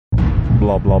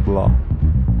blah blah blah.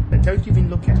 And don't even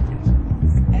look at it.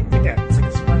 Again, it's like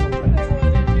a spinal plane.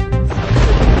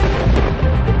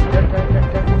 Don't even look at it.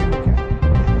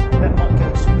 That might go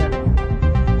to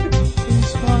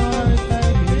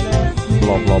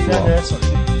Blah blah blah. sorry.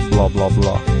 Blah blah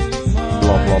blah.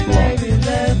 Blah blah blah.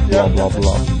 Blah blah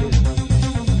blah. And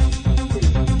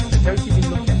don't even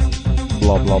look at it.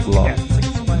 Blah blah blah. Again, it's like a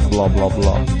spinal Blah plane. blah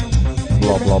blah.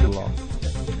 Blah blah blah.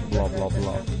 Blah blah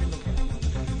blah.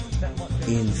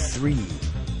 In 3,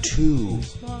 2.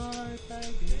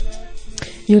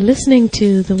 You're listening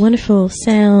to the wonderful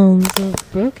sounds of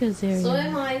Broca's area. So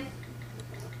am I.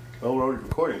 Well, we're already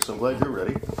recording, so I'm glad you're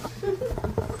ready.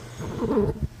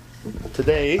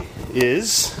 Today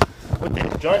is what day,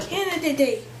 John? Canada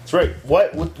Day. That's right.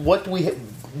 What do we?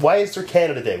 Why is there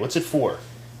Canada Day? What's it for?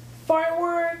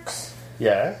 Fireworks.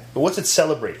 Yeah, but what's it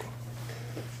celebrating?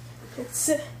 It's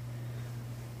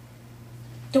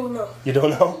don't know. You don't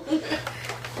know?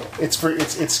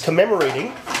 It's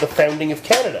commemorating the founding of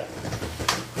Canada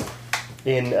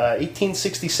in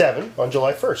 1867 on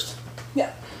July 1st.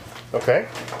 Yeah. Okay,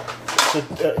 so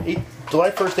July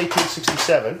 1st,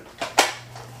 1867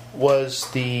 was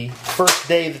the first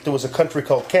day that there was a country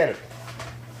called Canada.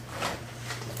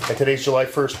 And today's July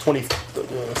 1st,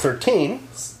 2013.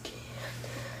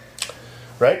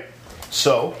 Right?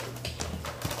 So,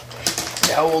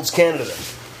 how old's Canada then?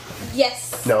 Yes.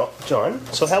 No, John.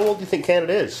 So how old do you think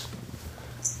Canada is?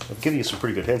 I'll give you some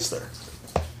pretty good hints there.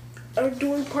 Are we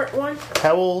doing part one?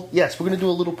 How old? Yes, we're going to do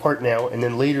a little part now, and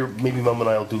then later maybe Mum and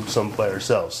I will do some by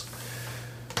ourselves.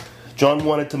 John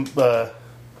wanted to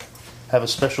have a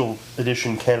special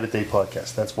edition Canada Day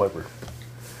podcast. That's why we're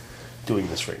doing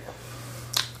this right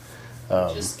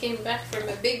now. Just came back from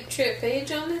a big trip, eh,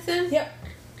 Jonathan? Yep.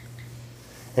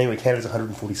 Anyway, Canada's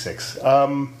 146.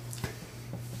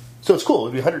 So it's cool.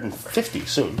 It'll be 150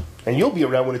 soon. And you'll be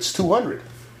around when it's 200.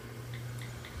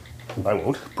 I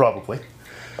won't. Probably.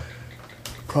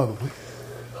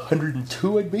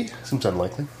 102 I'd be. Seems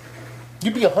unlikely.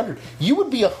 You'd be 100. You would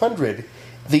be 100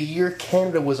 the year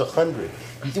Canada was 100.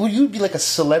 You'd be like a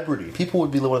celebrity. People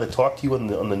would be the one to talk to you on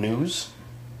the news.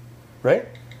 Right?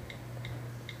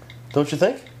 Don't you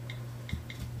think?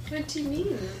 What do you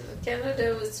mean?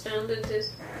 Canada was founded the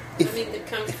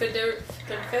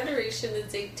Confederation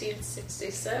is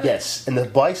 1867. Yes, and the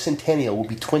bicentennial will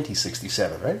be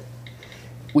 2067, right?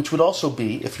 Which would also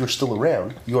be, if you're still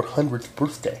around, your 100th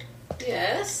birthday.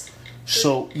 Yes.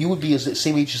 So you would be the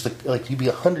same age as you'd be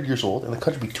 100 years old, and the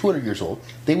country would be 200 years old.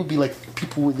 They would be like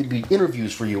people. There'd be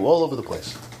interviews for you all over the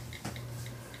place.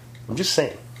 I'm just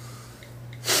saying.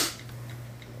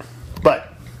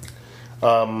 But,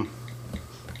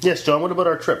 yes, John. What about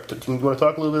our trip? Do you want to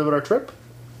talk a little bit about our trip?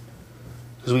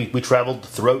 Because we traveled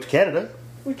throughout Canada.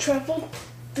 We traveled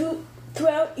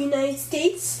throughout United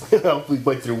States. Well, we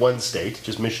went through one state,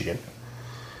 just Michigan,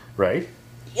 right?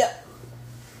 Yep.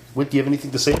 Do you have anything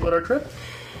to say about our trip?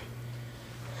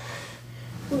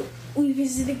 We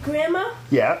visited Grandma.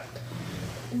 Yeah.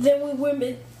 Then we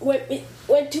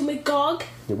went to Magog.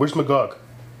 Yeah, where's Magog?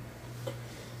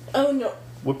 Oh no,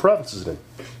 What province is it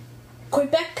in?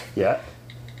 Quebec. Yeah.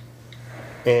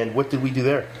 And what did we do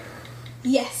there?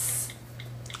 Yes.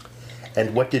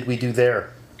 And what did we do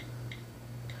there?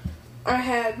 I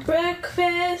had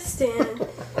breakfast and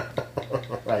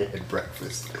I had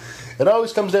breakfast. It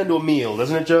always comes down to a meal,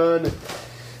 doesn't it, John?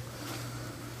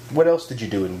 What else did you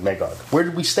do in Magog? Where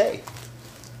did we stay?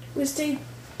 we stayed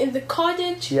in the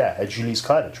cottage. Yeah, at Julie's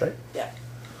cottage, right? Yeah.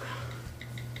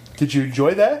 Did you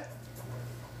enjoy that?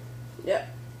 Yeah.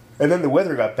 And then the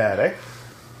weather got bad, eh?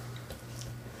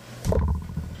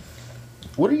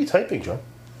 What are you typing, John?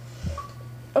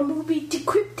 A movie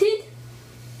Decrypted.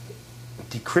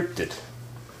 Decrypted.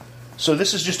 So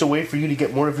this is just a way for you to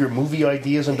get more of your movie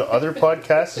ideas into other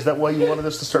podcasts? Is that why you wanted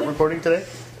us to start recording today?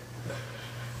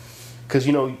 Because,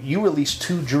 you released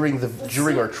 2 during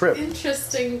our trip.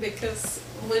 Interesting because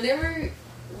whenever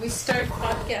we start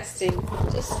podcasting,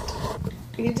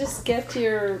 you just get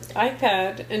your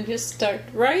iPad and just start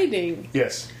writing.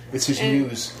 Yes, it's his And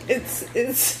muse.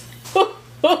 It's so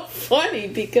funny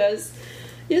because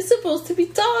you're supposed to be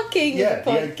talking in the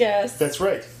podcast. That's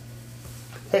right.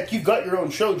 Heck, you've got your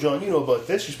own show, John. You know about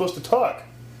this. You're supposed to talk.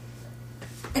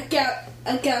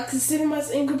 Galaxy Cinemas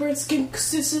Inglebert's Game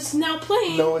is now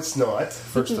playing. No, it's not,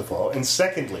 first of all. And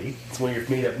secondly, it's one of your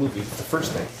made-up movies. It's the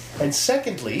first thing. And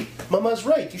secondly, Mama's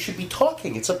right. You should be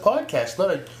talking. It's a podcast,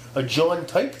 not a John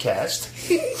typecast.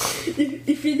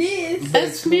 If it is.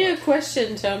 Ask me a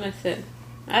question, Jonathan.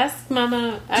 Ask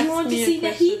Mama. Do you want to see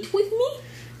the heat with me?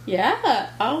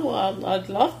 Yeah. I'd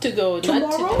love to go.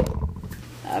 Tomorrow? Not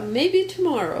today. Maybe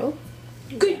tomorrow.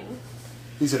 Good.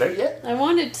 Is it out yet? I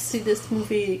wanted to see this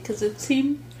movie because it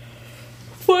seemed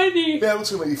funny. Yeah, it's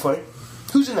going to be funny.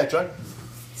 Who's in that, John?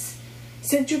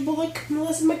 Sandra Bullock,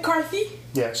 Melissa McCarthy.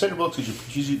 Yeah, Sandra Bullock,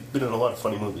 she's been in a lot of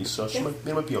funny movies, so it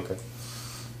might be okay.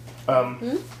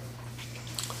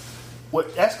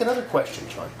 Ask another question,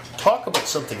 John. Talk about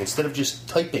something instead of just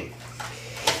typing.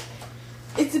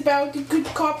 It's about the good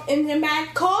cop and the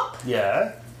bad cop.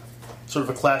 Yeah. Sort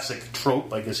of a classic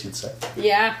trope, I guess you'd say.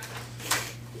 Yeah.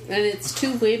 And it's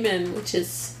two women, which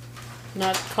is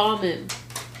not common.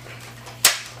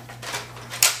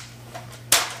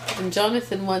 And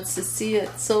Jonathan wants to see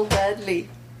it so badly.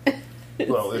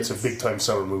 Well, it's a big-time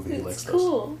summer movie. He likes those.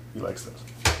 Cool. He likes those.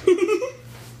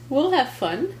 We'll have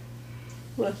fun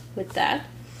with that.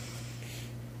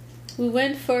 We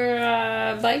went for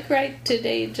a bike ride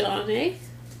today, John, eh?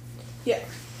 Yeah.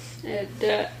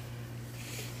 And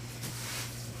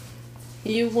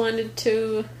you wanted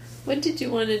to... What did you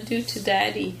want to do to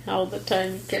Daddy all the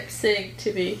time? You kept saying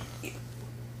to me.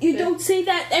 You don't say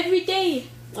that every day.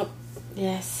 Oh,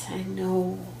 yes, I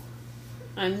know.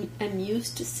 I'm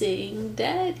used to saying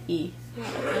Daddy.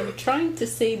 I'm trying to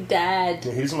say Dad.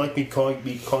 Yeah, he doesn't like me calling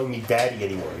me Daddy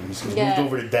anymore. He's moved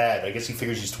over to Dad. I guess he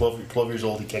figures he's 12 years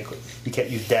old. He can't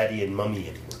use Daddy and Mummy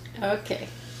anymore. Okay.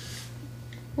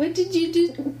 What did you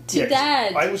do to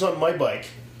Dad? I was on my bike,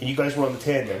 and you guys were on the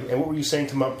tandem. And what were you saying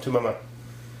to Mama?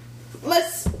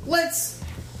 Let's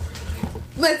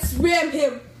ram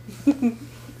him.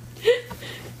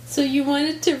 So you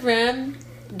wanted to ram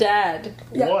Dad?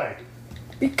 Yeah. Why?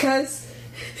 Because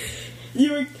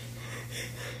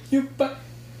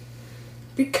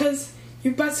because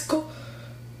your bicycle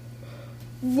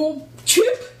won't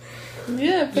trip.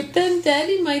 Yeah, but then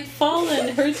Daddy might fall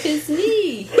and hurt his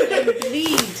knee and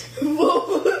bleed.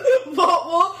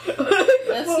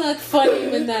 That's not funny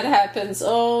when that happens.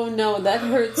 Oh no, that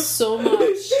hurts so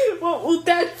much. What will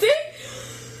Dad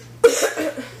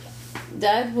say?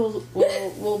 Dad will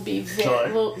be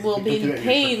in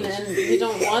pain, and we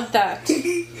don't want that.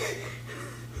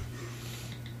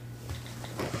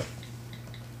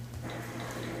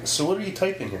 So what are you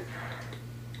typing here?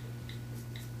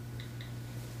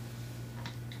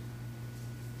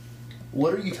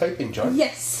 What are you typing, John?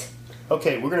 Yes.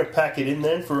 Okay, we're going to pack it in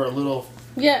then for a little...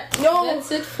 Yeah, no.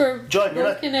 That's it for John,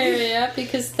 working area,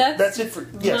 because that's it for...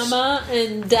 Yes. Mama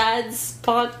and Dad's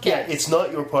podcast. Yeah, it's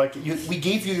not your podcast. We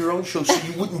gave you your own show so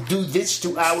you wouldn't do this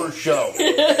to our show.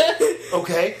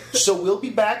 Okay? So we'll be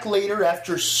back later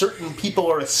after certain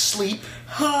people are asleep.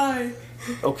 Hi.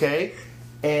 Okay?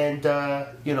 And,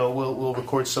 we'll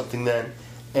record something then.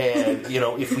 And,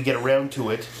 if we get around to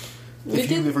it...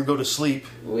 If you ever go to sleep.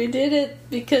 We did it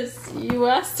because you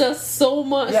asked us so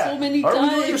many times. Are we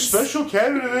doing a special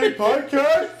candidate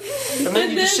podcast? And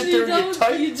then you just sit there and you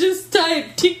type. You just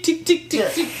type tick tick tick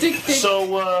tick tick tick tick. So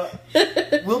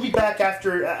we'll be back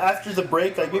after the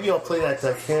break. Maybe I'll play that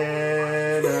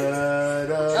Canada.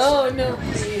 Oh no,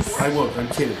 please. I won't. I'm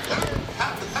kidding.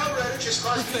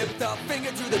 Flipped our finger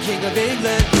to the King of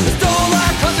England. Stole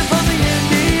our country from the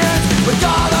Indians. With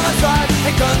God on our side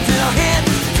and guns in our hand.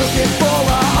 Took it for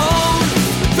our own.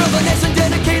 Built a nation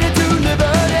dedicated to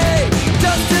liberty,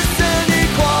 justice and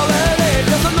equality.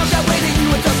 Doesn't look that way to you,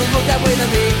 it doesn't look that way to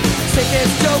me.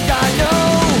 Sickest joke I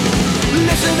know.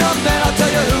 Listen up man, I'll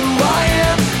tell you who I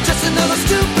am. Just another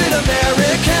stupid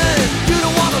American. You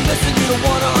don't wanna listen, you don't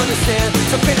wanna understand.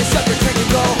 So finish up your drink and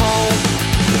go home.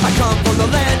 I come from the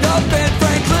land of Ben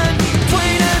Franklin,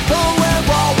 Twain and Poe and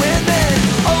all women.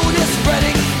 Otis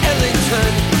Redding,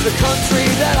 Ellington, the country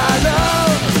that I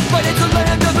love. But it's a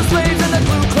land of the slaves and the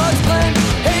Ku Klux Klan.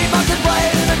 Haymarket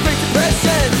riot and the Great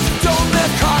Depression. John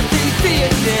McCarthy,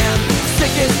 Vietnam,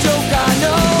 sickest joke I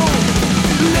know.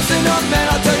 Listen up man,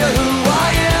 I'll tell you who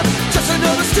I am. Just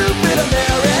another stupid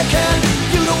American.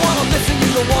 You don't wanna listen,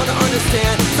 you don't wanna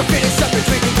understand. So finish up your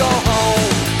drink and go home.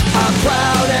 I'm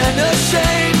proud and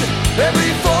ashamed.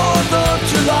 Every 4th of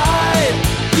July,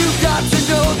 you've got to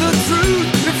know the truth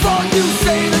before you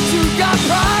say that you got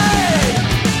pride.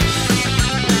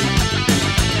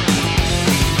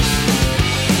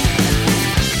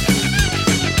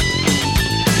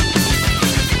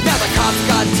 Now the cops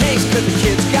got tanks, cause the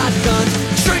kids got guns.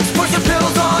 Shrinks, pushing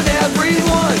pills on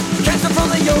everyone. Cancer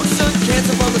from the ocean,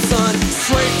 cancer from the sun.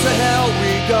 Straight to hell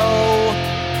we go.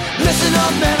 Listen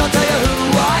up man, I'll tell you who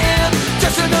I am.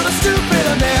 Just another stupid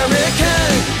American.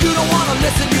 You don't wanna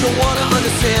listen, you don't wanna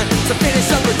understand. So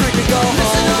finish up your drink and go home.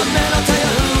 Listen up man, I'll tell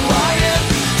you who I am.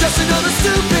 Just another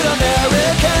stupid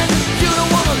American. You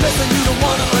don't wanna listen, you don't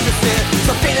wanna understand.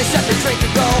 So finish up your drink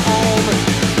and go home.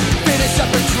 Finish up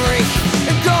your drink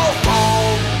and go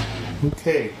home.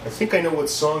 Okay, I think I know what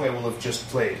song I will have just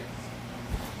played.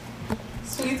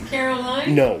 Sweet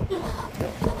Caroline? No,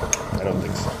 I don't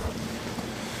think so.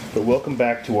 But welcome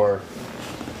back to our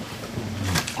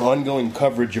ongoing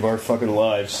coverage of our fucking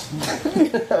lives.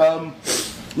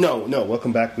 No,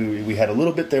 welcome back. We had a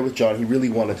little bit there with John. He really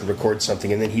wanted to record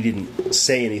something, and then he didn't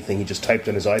say anything. He just typed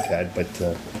on his iPad. But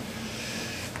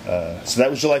so that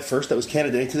was July 1st. That was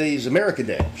Canada Day. Today is America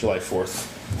Day, July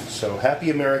 4th. So happy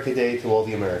America Day to all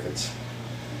the Americans.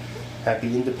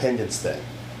 Happy Independence Day.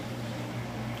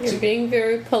 You're being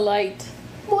very polite.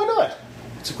 Why not?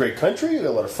 It's a great country. You got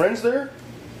a lot of friends there.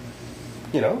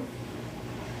 You know,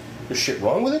 there's shit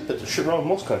wrong with it, but there's shit wrong with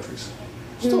most countries.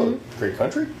 Still a great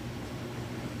country.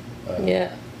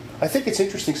 Yeah. I think it's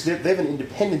interesting because they have an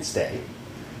Independence Day.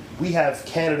 We have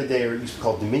Canada Day, or it used to be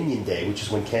called Dominion Day, which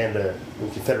is when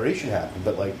Confederation happened.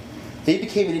 But like, they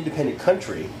became an independent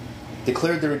country,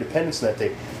 declared their independence on that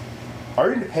day.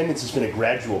 Our independence has been a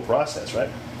gradual process, right?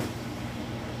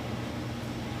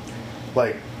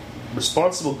 Like,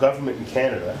 responsible government in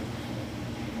Canada.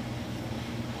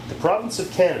 The province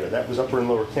of Canada, that was Upper and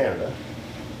Lower Canada,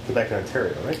 Quebec and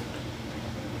Ontario, right?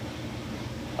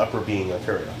 Upper being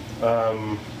Ontario.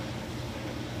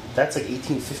 That's like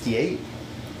 1858.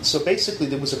 So basically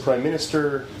there was a prime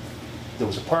minister, there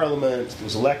was a parliament, it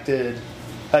was elected,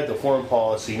 had no foreign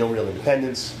policy, no real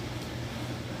independence.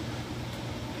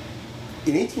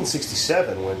 In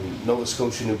 1867, when Nova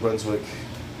Scotia and New Brunswick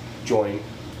joined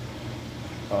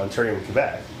Ontario and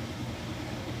Quebec,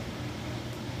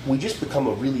 we just become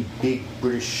a really big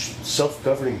British,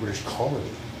 self-governing British colony.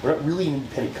 We're not really an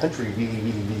independent country,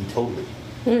 really, totally.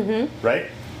 Mm-hmm. Right?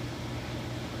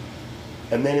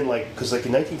 And then because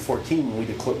in 1914,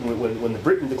 when the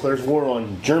Britain declares war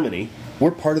on Germany,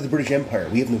 we're part of the British Empire.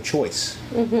 We have no choice.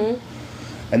 Mm-hmm.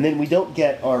 And then we don't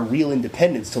get our real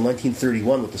independence till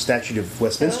 1931 with the Statute of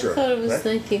Westminster. I thought it was right?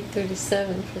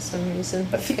 1937 for some reason.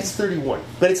 I think it's 31,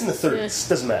 but it's in the 30s. Yeah.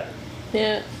 Doesn't matter.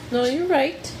 Yeah. No, you're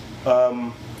right.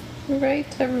 You're right.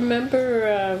 I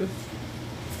remember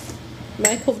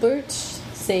Michael Birch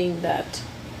saying that.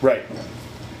 Right.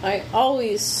 I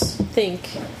always think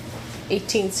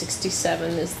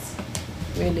 1867 is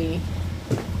really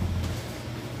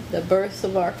the birth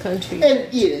of our country. And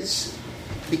it is,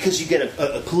 because you get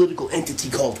a political entity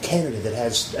called Canada that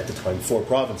has, at the time, 4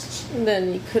 provinces. And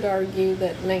then you could argue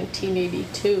that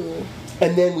 1982...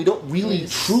 And then we don't really,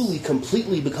 truly,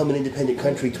 completely become an independent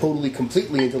country, totally,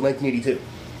 completely, until 1982.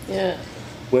 Yeah.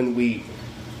 When we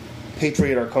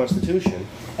patriate our Constitution,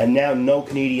 and now no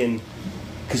Canadian...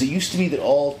 Because it used to be that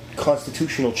all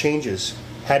constitutional changes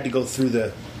had to go through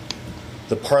the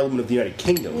Parliament of the United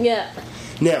Kingdom. Yeah.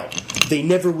 Now, they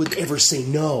never would ever say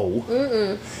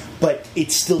no, but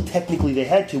it's still technically they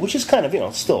had to, which is kind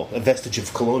of, still a vestige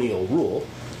of colonial rule.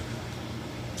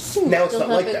 Now it's not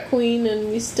like that. We still have a Queen, and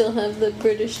we still have the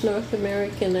British North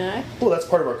American Act. Well, that's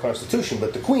part of our Constitution,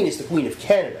 but the Queen is the Queen of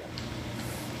Canada.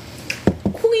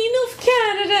 Queen of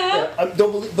Canada!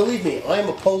 Don't believe me, I am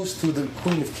opposed to the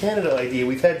Queen of Canada idea.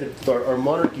 We've had our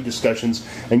monarchy discussions,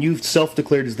 and you've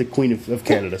self-declared as the Queen of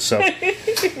Canada, so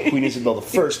Queen Isabel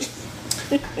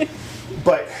I.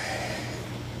 But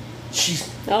she's...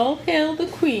 All hail the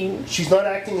Queen. She's not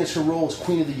acting as her role as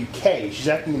Queen of the UK. She's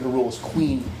acting in her role as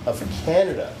Queen of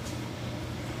Canada.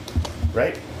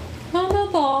 Right?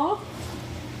 Canada.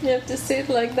 You have to say it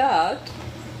like that.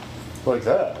 Like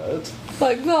that.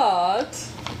 Like that.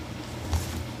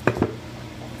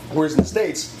 Whereas in the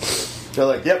States, they're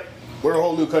like, yep, we're a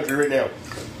whole new country right now.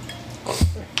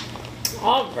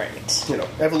 All right.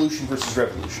 Evolution versus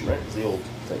revolution, right? It's the old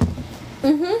thing.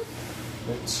 Mm-hmm.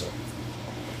 Right, so.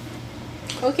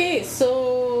 Okay,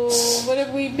 so what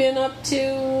have we been up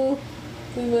to?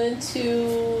 We went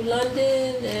to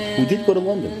London and... We did go to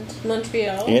London.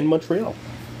 Montreal. And Montreal.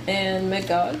 And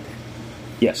Magog.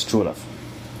 Yes, true enough.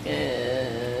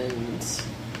 And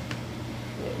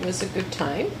it was a good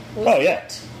time. Oh, yeah.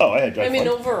 Oh, I had fun.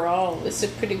 Overall, it was a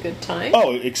pretty good time.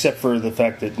 Oh, except for the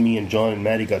fact that me and John and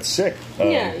Maddie got sick.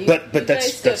 Yeah, but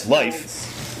that's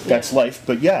life. That's life.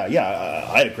 But yeah,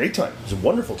 I had a great time. It was a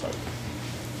wonderful time.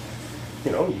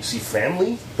 You see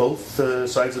family, both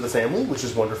sides of the family, which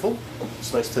is wonderful.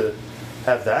 It's nice to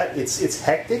have that. It's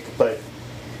hectic, but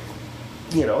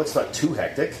it's not too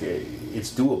hectic.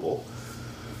 It's doable.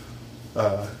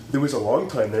 There was a long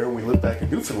time there when we lived back in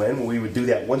Newfoundland when we would do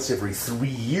that once every 3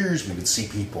 years. We would see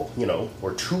people,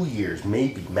 or 2 years,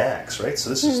 maybe max, right? So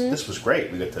this was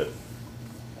great. We got to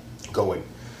go and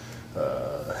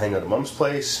hang out at Mom's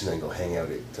place, and then go hang out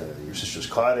at your sister's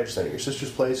cottage, then at your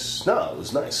sister's place. No, it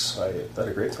was nice. I had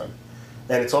a great time.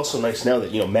 And it's also nice now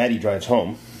that Maddie drives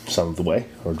home some of the way,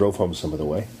 or drove home some of the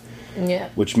way. Yeah.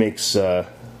 Which makes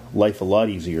life a lot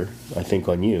easier, I think,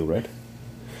 on you, right?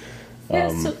 Yeah,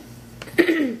 so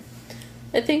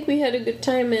I think we had a good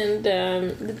time, and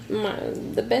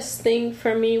the best thing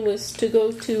for me was to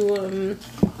go to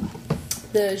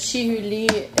the Shihu Li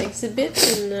exhibit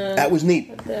in That was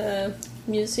neat. the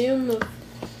Museum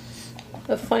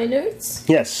of Fine Arts.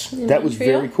 Yes, In that was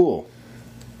Montreal? very cool.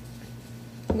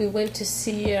 We went to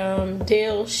see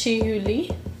Dale Shihu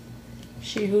Li.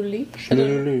 Shihu Li.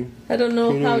 I don't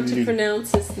know how to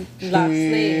pronounce his last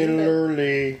name,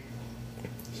 but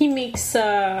he makes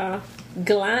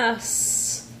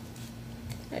glass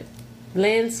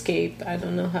landscape. I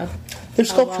don't know how. They're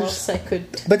how sculptures. else I could.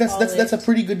 But call that's a it.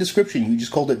 pretty good description. You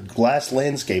just called it glass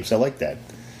landscapes. I like that.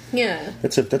 Yeah.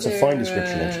 That's a fine They're,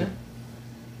 description, actually.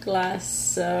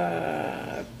 Glass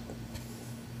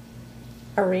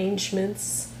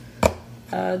arrangements.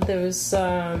 There was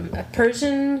a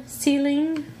Persian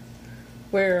ceiling,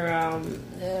 where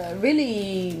a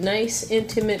really nice,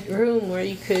 intimate room where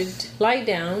you could lie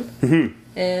down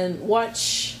and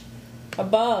watch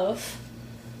above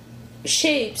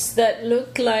shapes that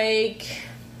look like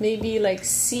maybe like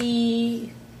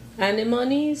sea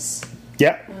anemones.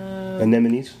 Yeah,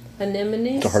 anemones.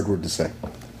 Anemones. It's a hard word to say.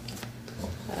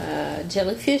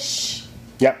 Jellyfish,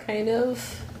 Yeah, kind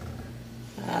of.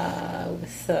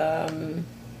 With oursin,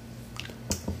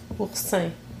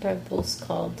 what are those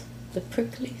called? The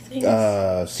prickly things?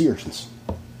 sea urchins.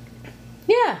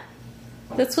 Yeah,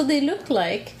 that's what they look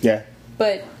like. Yeah,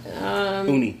 But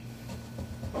uni.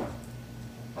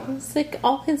 it's like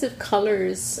all kinds of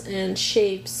colors and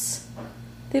shapes.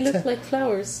 They look like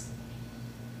flowers.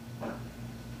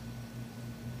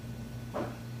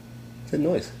 What's that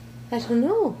noise? I don't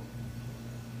know.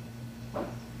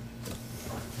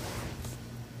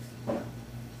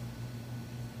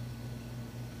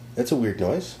 That's a weird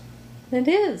noise. It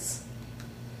is.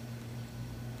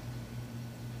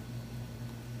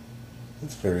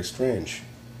 That's very strange.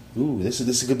 Ooh, this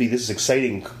is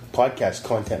exciting podcast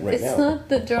content right It's now. not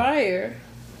the dryer.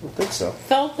 I don't think so.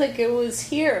 Felt like it was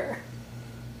here.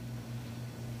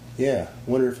 Yeah,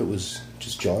 wonder if it was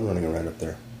just John running around up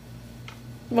there.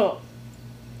 Well,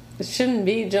 it shouldn't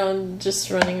be John just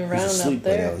running around He's asleep up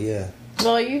there. by now, yeah.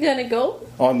 Well, are you gonna go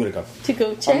Oh, I'm gonna go. to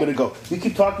go check? I'm gonna go. You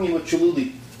keep talking to me with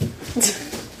Choluli.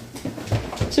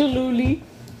 Choluli.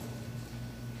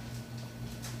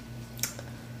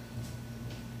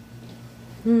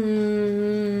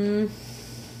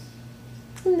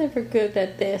 I'm never good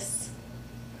at this.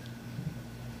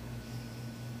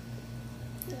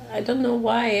 I don't know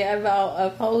why.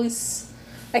 I've always.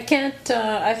 I can't.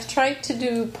 I've tried to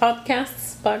do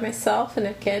podcasts by myself, and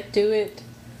I can't do it.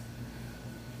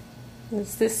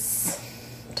 It's this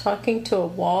talking to a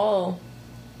wall,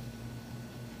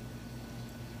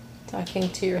 talking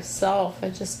to yourself. I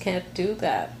just can't do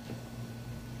that.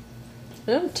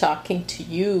 And I'm talking to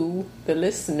you, the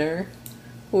listener,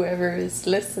 whoever is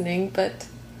listening, but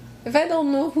if I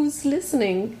don't know who's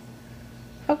listening,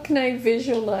 how can I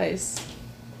visualize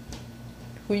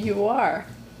who you are,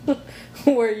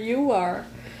 where you are?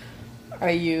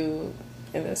 Are you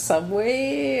in a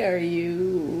subway? Are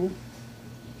you,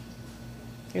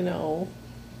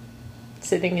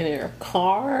 sitting in your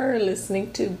car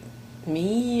listening to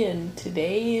me and to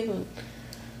Dave?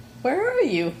 Where are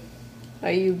you?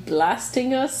 Are you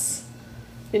blasting us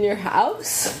in your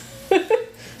house?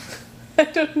 I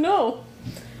don't know.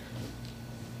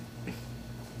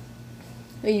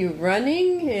 Are you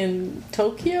running in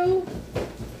Tokyo?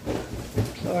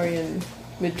 Or in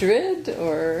Madrid?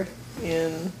 Or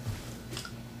in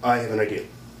I have an idea.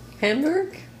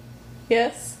 Hamburg?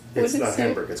 Yes? It's What not is it?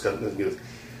 Hamburg. It's got nothing to do with.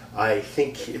 I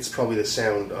think it's probably the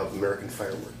sound of American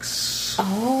fireworks.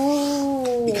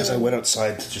 Oh. Because I went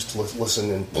outside to just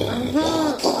listen and.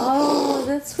 Oh,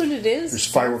 that's what it is. There's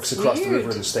fireworks That's across the weird.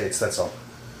 river in the States. That's all.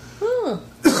 Huh.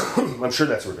 I'm sure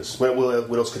that's what it is. What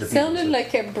else could it be? Sounded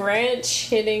like a branch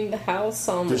hitting the house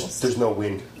almost. There's no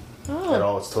wind Oh. at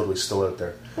all. It's totally still out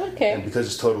there. Okay. And because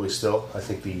it's totally still, I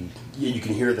think you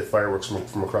can hear the fireworks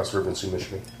from across the river in Sioux,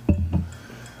 Michigan.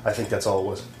 I think that's all it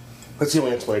was. That's the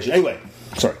only explanation. Anyway,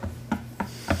 sorry.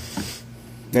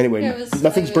 Anyway, Yeah, it was-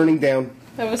 nothing's burning down.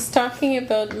 I was talking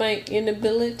about my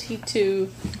inability to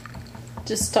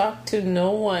just talk to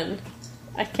no one.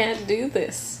 I can't do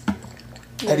this.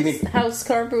 How do you mean? How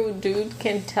Scarborough Dude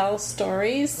can tell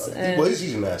stories and Well,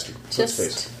 he's a master. Let's just-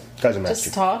 face it. Guy's a master.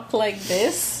 just talk like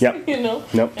this. Yep.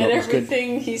 Nope, and he's good.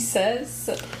 everything he says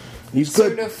He's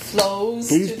sort good. of flows.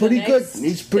 He's to pretty the good. next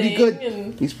He's pretty thing, good.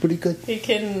 and He's pretty good.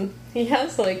 He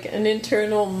has like an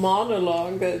internal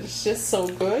monologue that's just so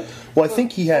good. Well, I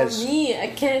think he has. For me, I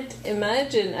can't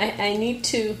imagine. I need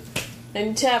to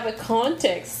have a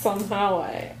context somehow.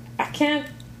 I can't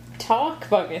talk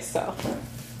by myself.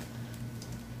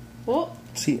 What?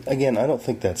 See, again, I don't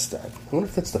think that's that. I wonder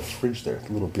if that's the fridge there,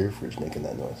 the little beer fridge making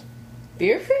that noise.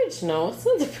 Beer fridge? No, it's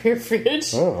not the beer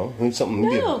fridge. I don't know. Maybe something.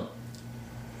 No.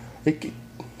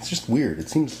 It's just weird. It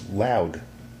seems loud.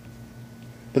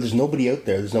 But there's nobody out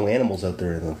there. There's no animals out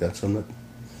there. Like that, so I'm not.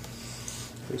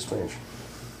 Very strange.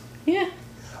 Yeah.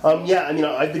 Yeah, I mean,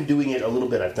 I've been doing it a little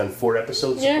bit. I've done 4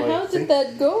 episodes. Yeah, of my how thing. did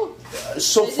that go?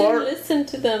 So I far, didn't listen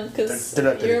to them because They're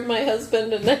not you're my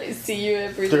husband and I see you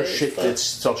every day. they're shit. so-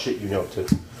 It's all shit you know too.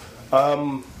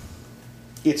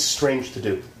 It's strange to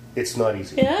do. It's not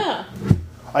easy. Yeah.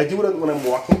 I do it when I'm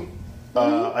walking.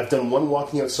 I've done 1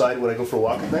 walking outside when I go for a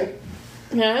walk at night,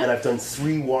 and Yeah. I've done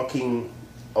 3 walking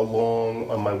along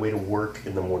on my way to work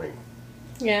in the morning.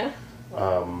 Yeah.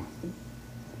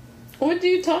 What do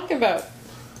you talk about?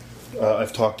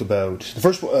 I've talked about the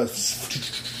first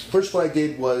one I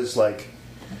did was like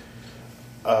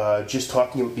just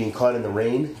talking about being caught in the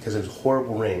rain because it was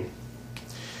horrible rain.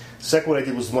 Second one I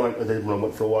did was the one I did when I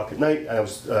went for a walk at night. I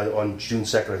was on June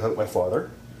 2nd. I hugged my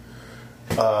father.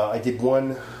 I did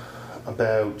one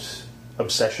about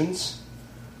obsessions.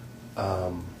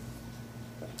 The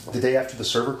day after the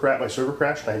my server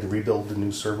crashed, I had to rebuild the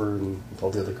new server and with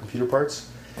all the other computer parts.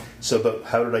 So, about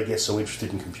how did I get so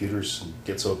interested in computers and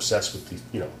get so obsessed with these?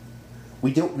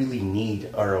 We don't really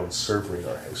need our own server in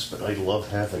our house, but I love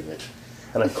having it,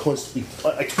 and I constantly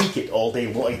I tweak it all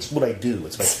day long. It's what I do.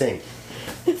 It's my thing,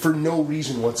 for no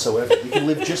reason whatsoever. We can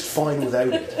live just fine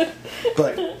without it,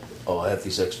 but I have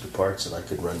these extra parts, and I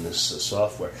could run this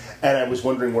software. And I was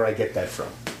wondering where I get that from.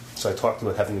 So I talked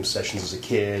about having obsessions as a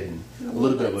kid, and a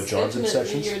little bit about John's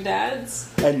obsessions. Your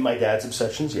dad's? And my dad's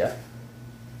obsessions, yeah.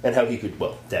 And how he could,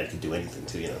 Dad could do anything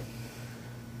too,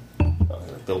 I'm going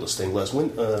to build a stained glass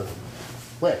lamp. How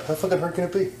fucking hard can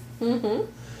it be? Mm-hmm.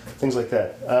 Things like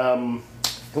that.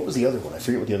 What was the other one? I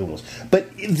forget what the other one was. But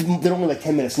they're only like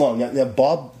 10 minutes long. Now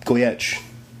Bob Goyetch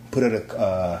put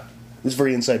out this is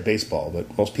very inside baseball,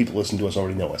 but most people listen to us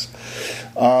already know us.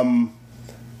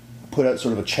 Put out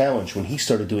sort of a challenge when he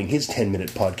started doing his 10-minute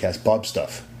podcast, Bob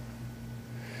Stuff,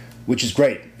 which is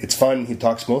great. It's fun. He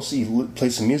talks mostly, he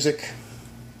plays some music,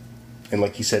 and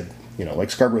like he said,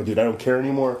 like Scarborough, dude, I don't care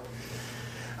anymore.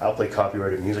 I'll play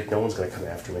copyrighted music. No one's going to come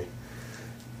after me.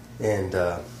 And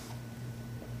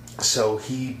so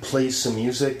he plays some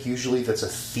music, usually that's a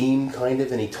theme kind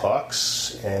of, and he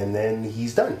talks, and then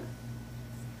he's done.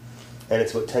 And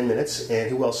it's about 10 minutes. And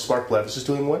who else? Mark Levis is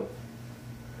doing one.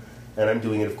 And I'm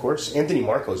doing it, of course. Anthony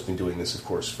Marco's been doing this, of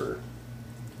course, for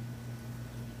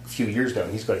a few years now.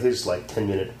 He's got his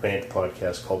 10-minute rant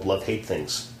podcast called Love Hate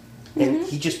Things. And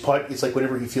he just it's like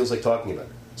whatever he feels like talking about.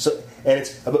 So, and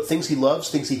it's about things he loves,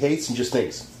 things he hates, and just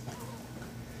things.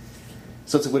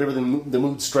 So it's like whatever the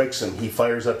mood strikes him, he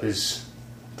fires up his...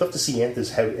 I'd love to see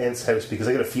Ant's house, because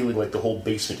I got a feeling like the whole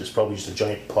basement is probably just a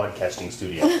giant podcasting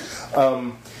studio.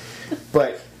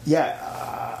 But,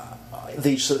 yeah,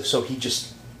 so he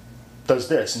just does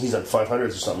this, and he's on 500s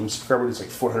or something. Scarborough's like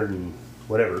 400 and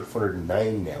whatever,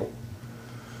 409 now.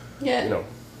 Yeah.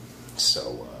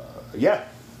 So, yeah.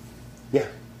 Yeah.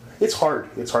 It's hard.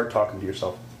 It's hard talking to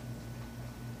yourself.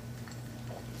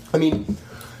 I mean,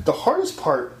 the hardest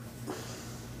part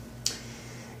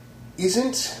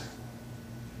isn't...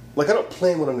 I don't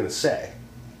plan what I'm going to say.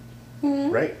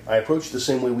 Mm-hmm. Right? I approach it the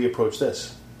same way we approach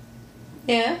this.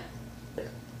 Yeah. Yeah.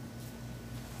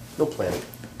 No planning.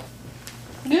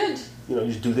 Good. You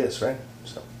just do this, right?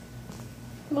 So.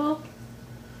 Well,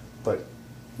 but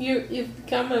you've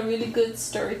become a really good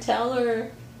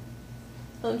storyteller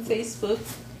on Facebook.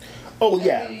 Oh,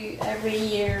 yeah. Every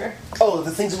year. Oh,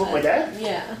 the things about my dad?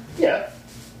 Yeah. Yeah.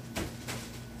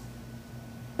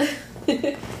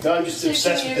 No, I'm just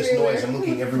obsessed with this noise. I'm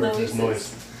looking everywhere for this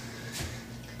noise.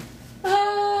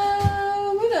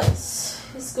 What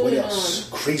else is going on?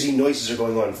 Crazy noises are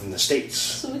going on from the States.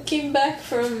 So we came back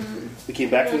from the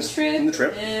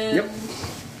trip. And yep.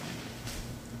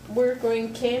 We're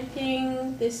going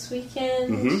camping this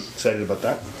weekend. Mm-hmm. Excited about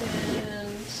that.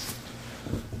 And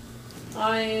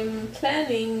I'm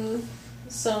planning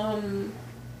some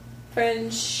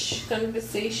French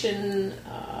conversation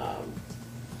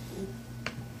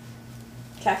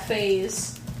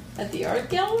cafes at the art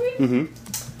gallery. Mm-hmm.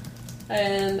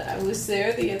 And I was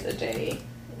there the other day,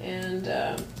 and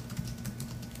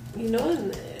in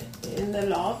the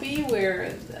lobby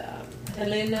where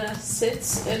Elena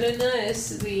sits. Elena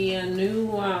is the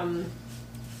new I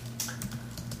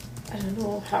don't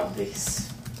know how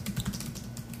this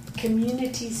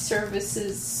community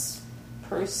services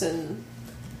person.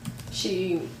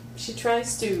 She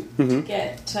tries to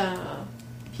get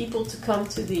people to come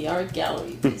to the art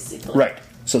gallery, basically. Right.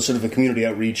 So sort of a community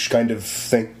outreach kind of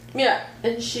thing. Yeah,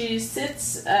 and she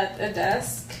sits at a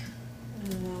desk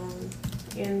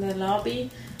in the lobby.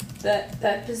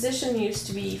 That position used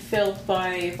to be filled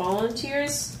by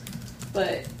volunteers,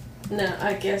 but now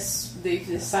I guess they've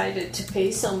decided to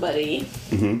pay somebody.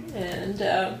 Mm-hmm.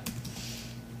 And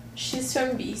she's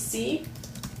from BC,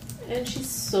 and she's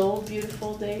so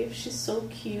beautiful, Dave. She's so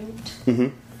cute. Mm-hmm.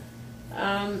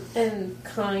 And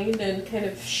kind and kind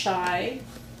of shy.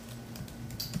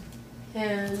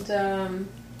 And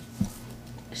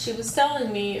she was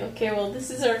telling me, okay, well, this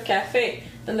is our cafe.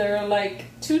 And there are like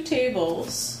 2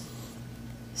 tables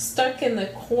stuck in the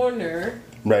corner.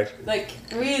 Right. Like,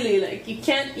 really, like, you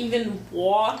can't even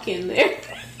walk in there.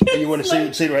 You want to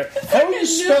It's say it right? How are you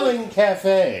spelling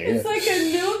cafe? It's like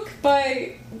a nook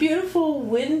by beautiful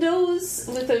windows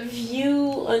with a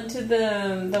view onto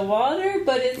the water,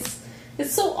 but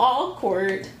it's so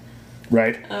awkward.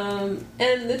 Right.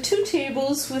 And the 2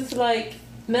 tables with like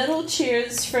metal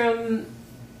chairs from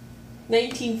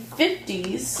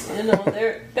 1950s, you know,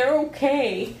 they're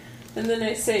okay. And then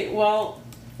I say, well,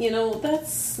 you know,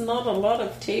 that's not a lot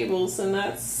of tables, and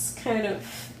that's kind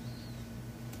of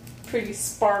pretty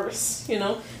sparse, you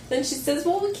know. Then she says,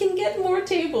 well, we can get more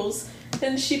tables.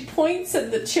 And she points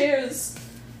at the chairs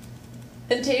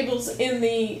and tables in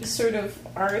the sort of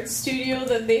art studio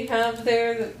that they have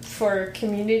there for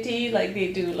community. Like,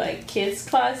 they do, like, kids'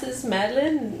 classes,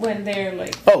 Madeline, when they're,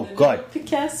 like, Oh, the God. Little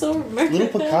Picasso, remember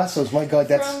Little that? Picasso's, my God,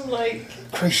 that's... From, like...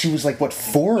 Christ, she was like, what,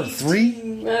 4 or 3? I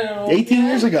don't know. 18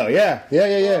 years ago, yeah.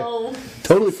 Oh,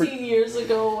 Totally 16 years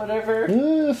ago, whatever.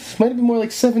 Might have been more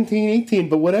like 17, 18,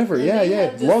 but whatever. And Yeah, they yeah.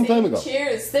 have the Long time same ago.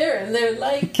 chairs there, and they're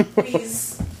like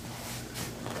these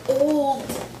old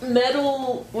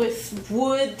metal with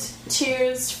wood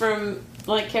chairs from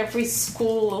like every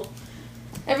school.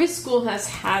 Every school has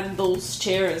had those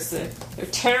chairs. They're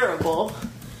terrible.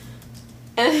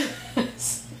 And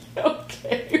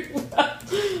okay, well,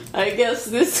 I guess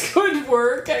this could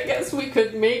work. I guess we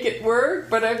could make it work.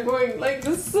 But I'm going like,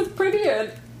 this is a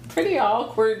pretty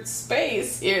awkward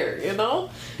space here, you know?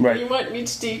 Right. You want me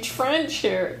to teach French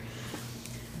here.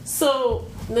 So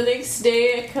the next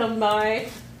day I come by,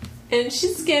 and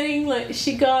she's getting like,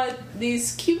 she got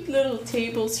these cute little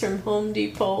tables from Home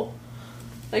Depot.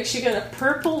 Like, she got a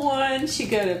purple one, she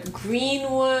got a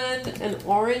green one, an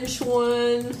orange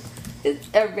one,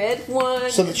 a red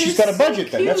one. So that she's They're got a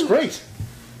budget so then. That's cute. great.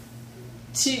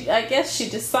 I guess she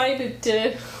decided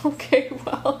to, okay,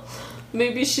 well,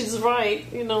 maybe she's right,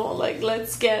 you know, like,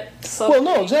 let's get something.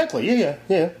 Well, no, exactly.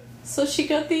 Yeah. So she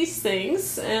got these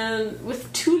things, and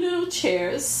with 2 little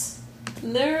chairs,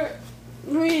 and they're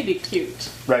really cute.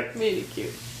 Right. Really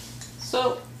cute.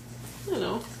 So, you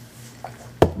know.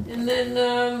 And then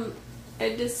I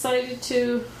decided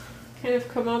to kind of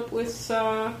come up with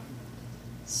some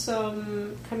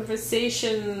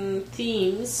conversation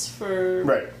themes for,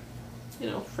 Right. you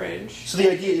know, French. So the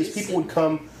idea is people would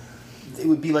come, it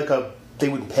would be like they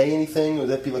wouldn't pay anything? Would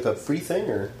that be like a free thing?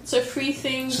 Or It's a free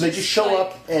thing. So they just show like,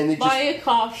 up and they buy a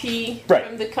coffee Right.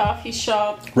 from the coffee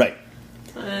shop. Right.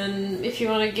 And if you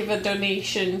want to give a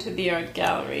donation to the art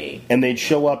gallery, And they'd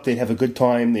show up, they'd have a good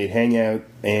time, they'd hang out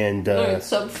and learn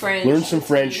some French.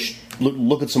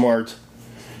 look at some art,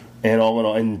 and all in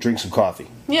all, and drink some coffee.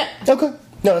 Yeah. Okay.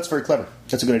 No, that's very clever.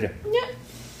 That's a good idea. Yeah.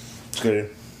 It's a good idea.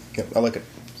 Yeah, I like it.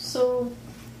 So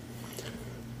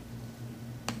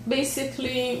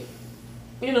basically,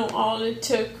 you know, all it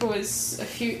took was a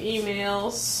few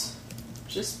emails,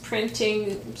 just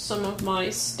printing some of my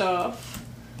stuff.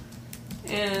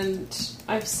 And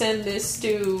I've sent this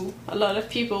to a lot of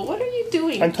people. What are you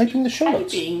doing? I'm typing the show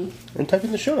notes. Typing. I'm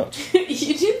typing the show notes.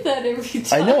 You do that every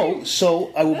time. I know,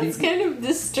 so I will That's be... kind of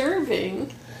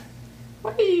disturbing.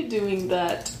 Why are you doing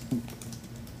that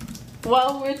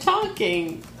while we're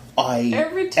talking?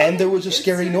 Every time And there was a it's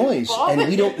scary noise, and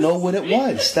we don't know what it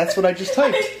was. That's what I just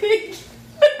typed.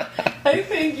 I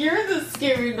think you're the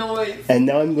scary noise. And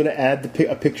now I'm going to add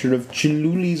a picture of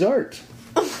Chiluli's art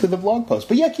to the blog post.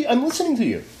 But yeah, I'm listening to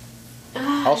you.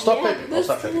 I'll stop typing. That's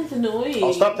kind of annoying.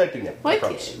 I'll stop typing it. Why I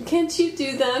promise. can't you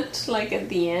do that, like, at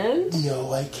the end?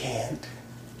 No, I can't.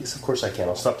 Yes, of course I can.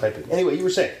 I'll stop typing. Anyway, you were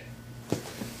saying.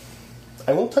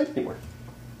 I won't type anymore.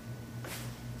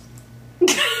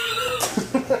 Like,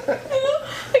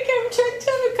 I'm trying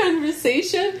to have a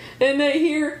conversation, and I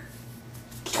hear...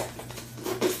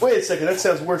 Wait a second, that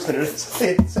sounds worse than it is.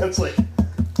 It sounds like...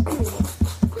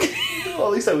 Well,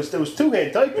 at least there was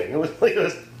two-hand typing. It was like...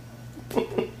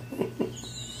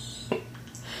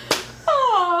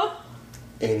 Aww.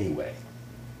 Anyway.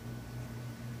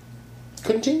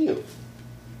 Continue.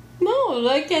 No,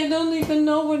 like, I don't even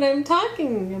know what I'm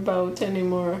talking about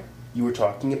anymore. You were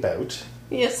talking about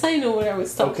Yes, I know what I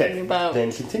was talking Okay, about.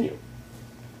 then continue.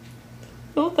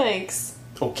 No thanks.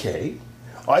 Okay.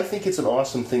 I think it's an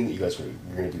awesome thing that you're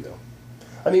going to do, though.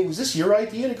 I mean, was this your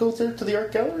idea to go there to the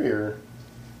art gallery, or?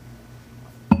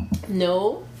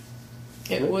 No.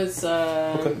 It was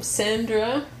Okay.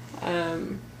 Sandra, a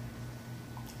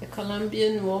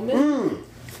Colombian woman. Mm.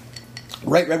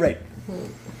 Right.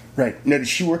 Right. Now, did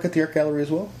she work at the art gallery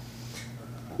as well?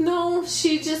 No,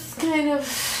 she just kind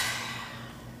of...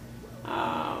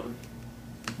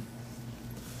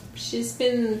 she's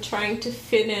been trying to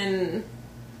fit in,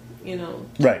 to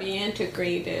Right. be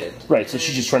integrated. Right, so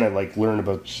she's just trying to, like, learn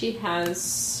about... She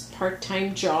has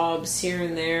part-time jobs here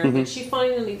and there, Mm-hmm. but she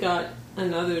finally got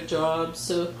another job,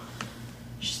 so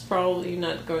she's probably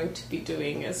not going to be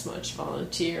doing as much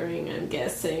volunteering, I'm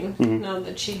guessing, Mm-hmm. now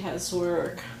that she has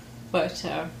work. But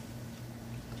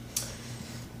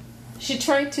she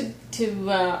tried to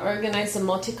organize a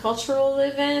multicultural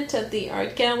event at the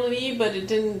art gallery, but it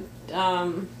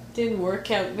didn't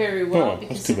work out very well Oh, that's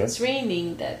because too it bad. was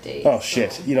raining that day. Oh, so-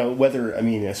 shit. Weather, I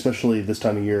mean, especially this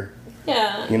time of year.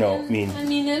 Yeah. You know, and,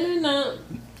 Elena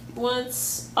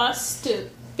wants us to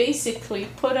basically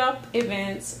put up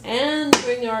events and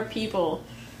bring our people.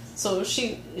 So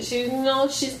she's not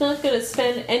going to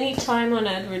spend any time on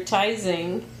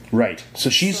advertising. Right. So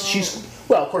she's...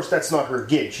 Well, of course, that's not her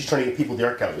gig. She's trying to get people to the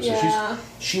art gallery. Yeah. So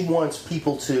she wants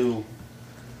people to...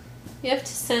 You have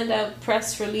to send out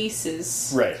press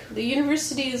releases. Right. The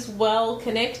university is well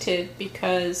connected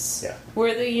because Yeah.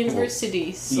 we're the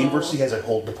university. The So. university has a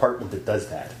whole department that does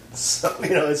that. So,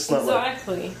 it's not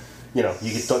Exactly. like...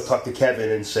 You can talk to Kevin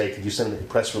and say, could you send a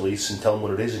press release and tell him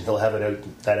what it is, and he'll have it out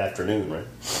that afternoon, right?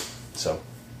 So...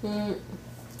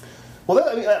 Well,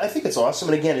 I think it's awesome.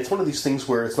 And again, it's one of these things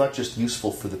where it's not just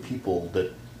useful for the people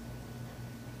that...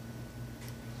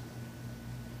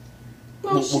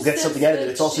 Well, she We'll get says something out of it.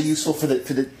 that It's also she's- useful for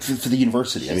the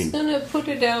university. I She's mean... gonna put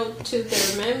it out to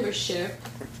their membership.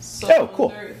 So Oh,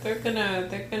 cool. They're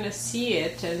gonna see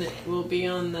it, and it will be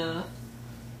on the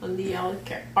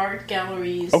art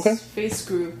galleries Okay. face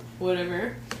group,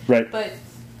 whatever. Right. But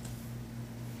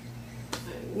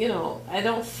I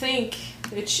don't think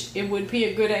it would be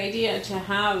a good idea to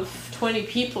have 20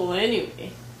 people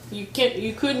anyway. You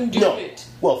couldn't do No. it.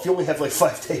 Well, if you only have like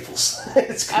 5 tables,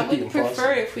 it's I going to be would impossible.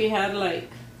 prefer if we had like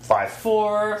 5.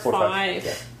 4 or 4 or 5. 5,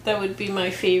 yeah. That would be my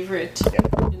favorite.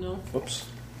 Yeah. Oops.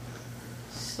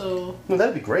 So. No,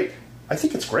 that'd be great. I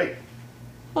think it's great.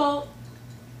 Well,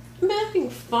 I'm having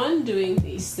fun doing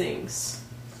these things.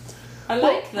 I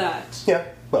like that. Yeah.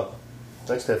 Well, it's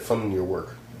nice to have fun in your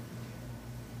work.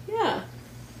 Yeah.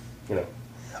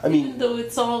 I mean, Even though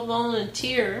it's all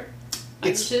volunteer,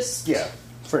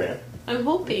 for now. I'm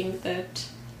hoping that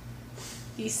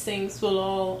these things will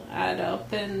all add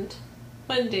up, and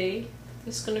one day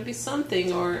there's going to be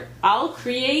something, or I'll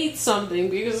create something,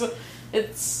 because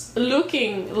it's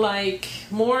looking like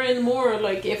more and more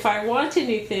like if I want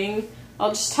anything, I'll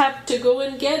just have to go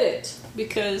and get it,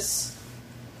 because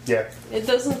Yeah. it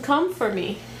doesn't come for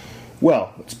me.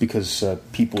 Well, it's because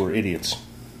people are idiots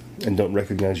and don't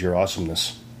recognize your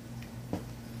awesomeness.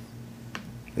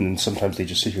 And then sometimes they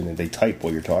just sit here and they type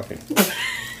while you're talking.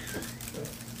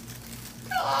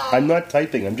 I'm not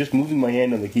typing. I'm just moving my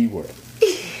hand on the keyboard.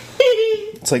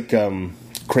 It's like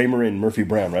Kramer and Murphy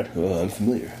Brown, right? I'm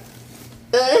familiar.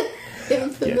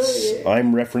 Yes,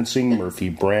 I'm referencing Murphy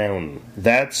Brown.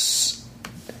 That's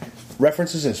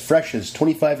references as fresh as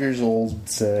 25 years old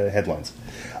headlines.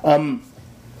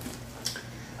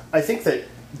 I think that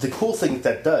the cool thing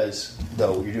that does,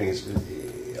 though, what you're doing is,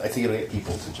 I think it'll get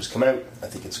people to just come out. I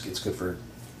think it's good for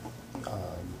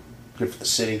the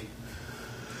city.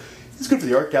 It's good for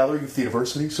the art gallery, for the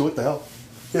university. So what the hell,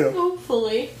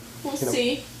 Hopefully. We'll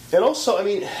see. And also, I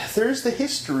mean, there's the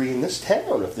history in this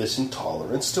town of this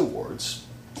intolerance towards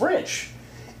French.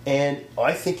 And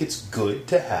I think it's good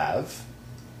to have...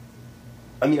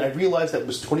 I mean, I realized that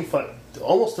was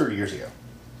almost 30 years ago,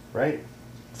 right?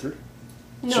 30?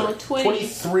 No, Sorry, 20.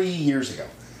 23 years ago.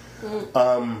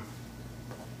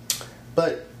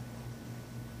 But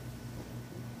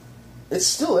it's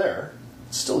still there.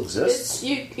 It still exists.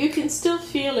 You can still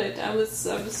feel it. I was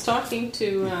talking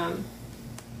to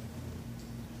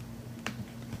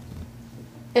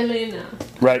Elena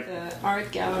Right. at the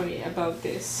art gallery about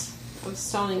this. I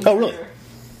was telling Oh, her really?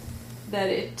 that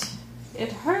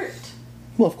it hurt.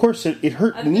 Well, of course, it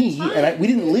hurt At the me, time, and we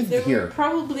didn't live there here. were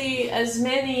probably as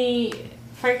many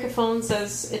francophones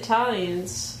as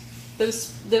Italians.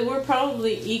 They were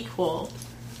probably equal.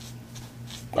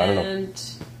 I don't know. And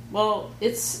well,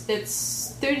 it's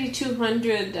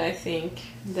 3,200, I think.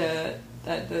 The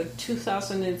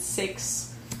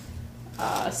 2006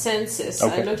 census.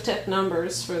 Okay. I looked at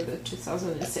numbers for the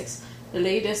 2006. The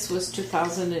latest was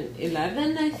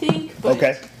 2011, I think. But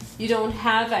Okay. you don't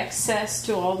have access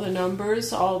to all the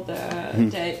numbers, all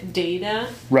the data.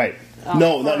 Right.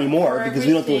 No, not for anymore, because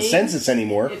we don't do a everything. census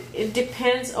anymore. It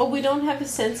depends. Oh, we don't have a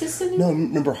census anymore? No,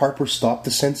 remember Harper stopped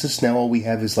the census? Now all we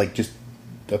have is, like, just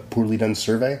a poorly done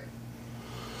survey?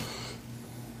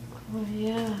 Oh,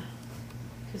 yeah.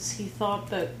 Because he thought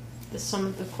that some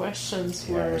of the questions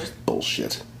Yeah, were... it's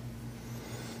bullshit.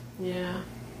 Yeah.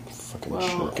 Fucking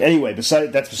Well, jerk. Anyway, that's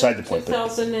beside the point.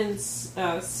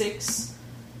 2006,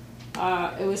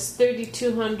 it was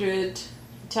 3,200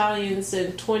 Italians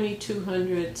and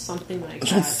 2,200, something like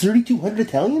There's only that. 3,200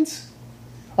 Italians?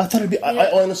 I thought it'd be. I Yeah.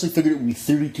 honestly figured it would be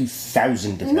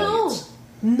 32,000 Italians.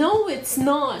 No, it's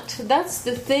not. That's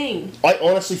the thing. I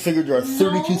honestly figured there are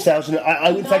 32,000.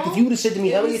 In fact, if you would have said to me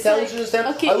It how many was Italians like- is there,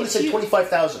 okay, I would have if said you-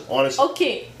 25,000. Honestly.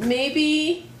 Okay,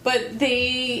 maybe, but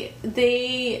they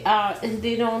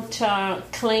don't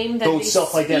claim that Don't they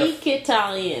self-identify. speak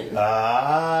Italian.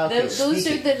 Ah, okay, Those are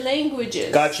speaking. the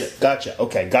languages. Gotcha.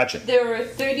 Okay, gotcha. There are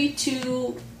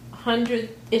 3,200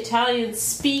 Italian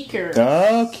speakers.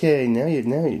 Okay, now I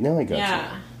got Yeah.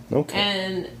 you. Okay.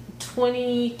 And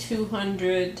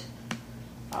 2,200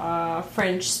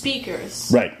 French speakers.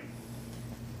 Right.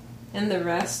 And the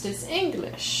rest is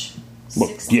English. Well,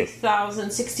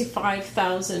 60,000,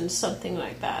 65,000, something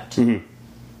like that. Mhm.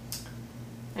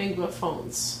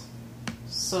 Anglophones.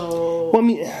 So... Well, I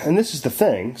mean, and this is the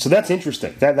thing. So that's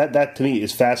interesting. That to me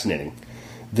is fascinating.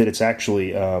 That it's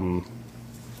actually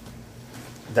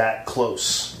that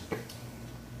close.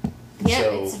 yeah,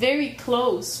 so- it's very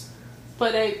close.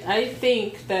 But I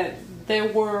think that there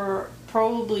were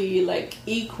probably like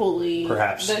equally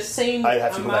Perhaps the same I'd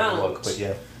have to go back and amount look, but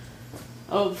yeah.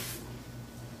 of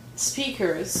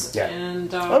speakers. Yeah.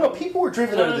 And Oh no, people were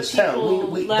driven a out lot of of this town.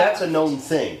 people That's a left known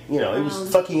thing. You know, it was around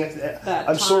fucking. that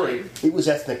I'm sorry, time. it was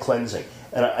ethnic cleansing,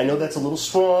 and I know that's a little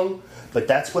strong, but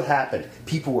that's what happened.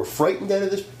 People were frightened out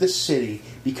of this city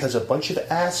because a bunch of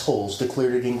assholes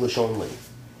declared it English only.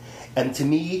 And to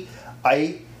me,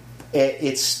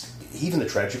 it's even the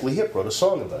Tragically Hip wrote a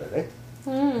song about it.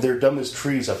 They're dumb as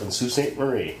trees up in Sault Ste.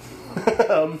 Marie.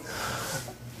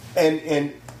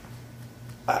 And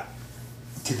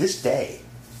to this day,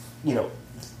 you know,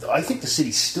 I think the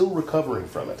city's still recovering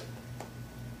from it.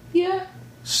 yeah,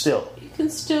 Still. you can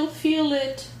still feel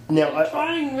it. Now, They're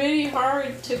trying really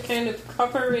hard to kind of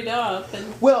cover it up and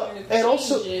Well, kind of and change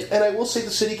also, it. and I will say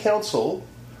the city council,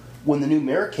 when the new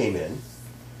mayor came in,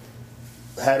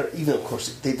 had, even of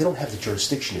course they don't have the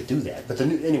jurisdiction to do that, but the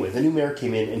new mayor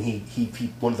came in and he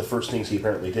one of the first things he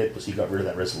apparently did was he got rid of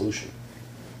that resolution.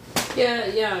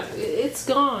 Yeah, it's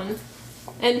gone.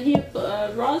 And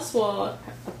Roswell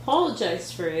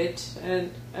apologized for it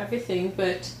and everything,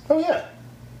 but Oh yeah,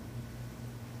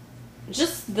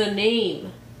 just the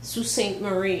name, Sault Ste.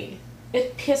 Marie,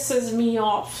 it pisses me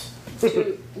off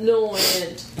to no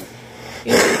end.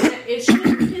 You know, it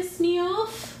shouldn't piss me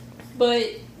off, but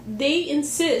they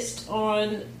insist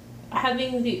on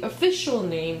having the official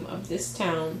name of this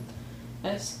town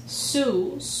as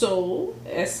Sault,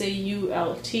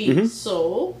 S-A-U-L-T,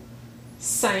 Sault,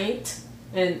 Saint,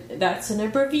 and that's an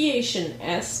abbreviation,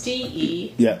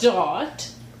 S-T-E, Yeah. dot,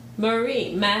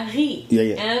 Marie,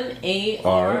 Yeah.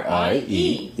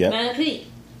 M-A-R-I-E, Yeah. Marie.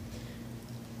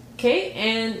 Okay,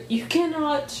 and you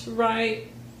cannot write,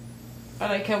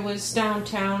 like I was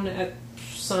downtown at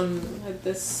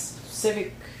this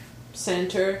civic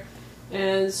center,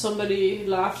 and somebody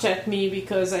laughed at me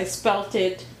because I spelt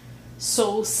it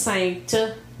Sault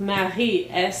Sainte Marie,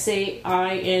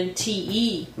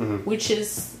 S-A-I-N-T-E, which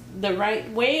is the right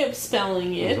way of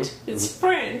spelling it. It's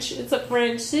French. It's a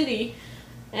French city.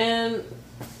 And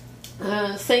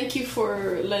thank you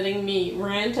for letting me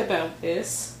rant about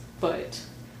this.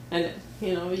 And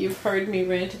you know, you've heard me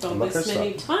rant about I'm not this gonna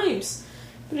many stop. times.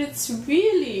 But it's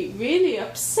really, really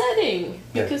upsetting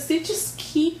Yeah. because they just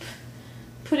keep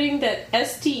putting that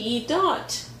STE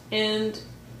dot, and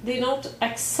they don't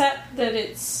accept that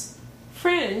it's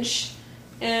French.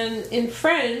 And in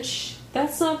French,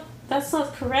 that's not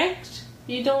correct.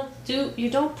 You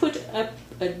don't put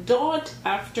a dot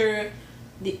after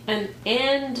an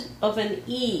end of an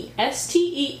E.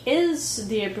 STE is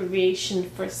the abbreviation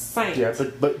for saint. yeah,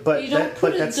 but You don't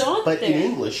put a dot but in there.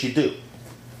 English you do.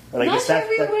 And I Not guess that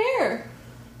everywhere.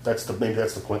 maybe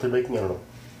that's the point they're making. I don't know.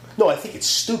 No, I think it's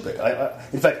stupid.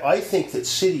 In fact, I think that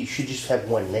cities should just have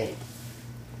one name.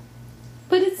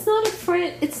 But it's not a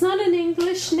French. It's not an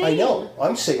English name. I know.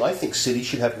 I'm saying I think cities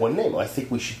should have one name. I think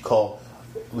we should call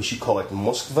it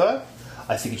Moskva.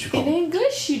 I think it should In call.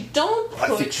 English, you don't I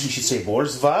put. think we should say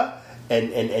Borzva,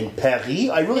 and Paris.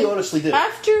 I really honestly did.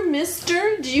 After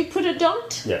Mr., do you put a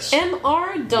dot? Yes.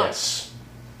 M.R. dot. Yes.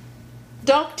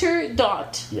 Doctor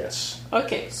dot. Yes.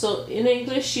 Okay, so in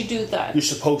English you do that. You're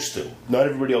supposed to. Not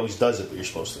everybody always does it, but you're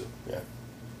supposed to. Yeah.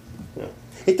 Yeah.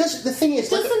 It doesn't. The thing is,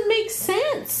 It doesn't make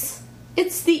sense.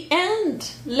 It's the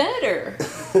end letter.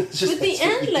 it's just, With the it's what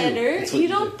end you do. letter, It's what you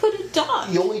do. don't put a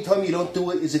dot. The only time you don't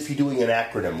do it is if you're doing an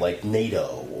acronym like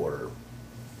NATO or.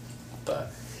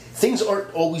 Things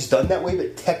aren't always done that way,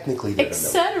 but technically they're done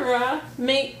that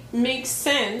way. Etc. makes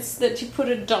sense that you put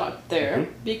a dot there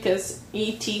because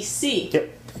etc.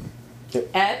 Yep.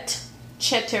 Et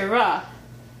cetera.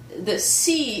 The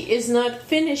C is not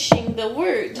finishing the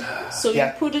word, so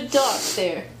Yeah. you put a dot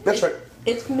there. That's right.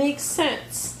 It makes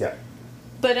sense. Yeah.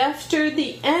 But after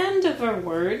the end of a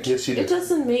word, Yes, you do. it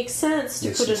doesn't make sense to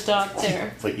Yes, put a yes. dot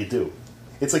there. But you do.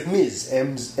 It's like Ms.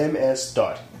 MS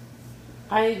dot.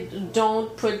 I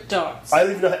don't put dots. I don't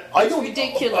even know. I It's don't.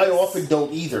 ridiculous. I often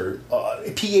don't either.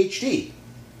 PhD,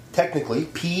 technically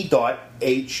P.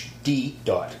 HD.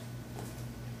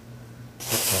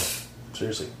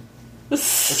 Seriously. I'm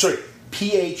sorry.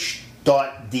 PH.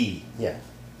 D. Yeah.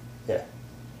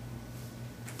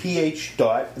 PH.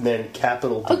 And then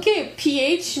capital D. Okay,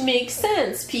 PH makes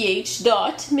sense. PH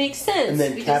dot makes sense And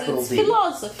then because capital it's D.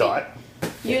 philosophy. Dot.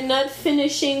 You're not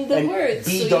finishing the And words.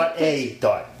 B. so you dot put- A.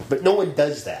 Dot. But no one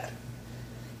does that.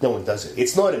 No one does it.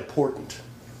 It's not important.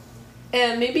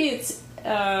 Maybe it's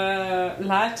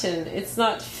Latin. It's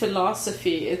not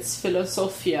philosophy. It's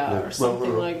philosophia Yeah, or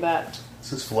something well, like that. It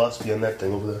says philosophy on that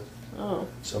thing over there. Oh.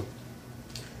 So,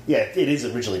 yeah, it is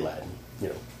originally Latin. You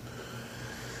know,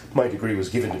 my degree was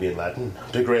given to me in Latin.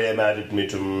 Degream ad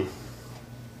admittum.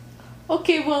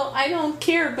 Okay, well, I don't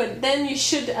care, but then you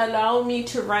should allow me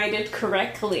to write it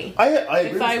correctly. I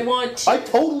agree. If I with you. want to. I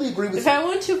totally agree with If you. I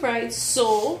want to write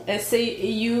SAULT,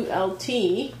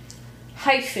 SAULT,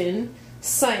 hyphen,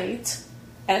 Sainte,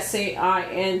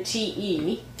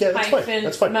 SAINTE, Yeah, that's fine. hyphen,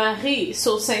 That's fine. Marie,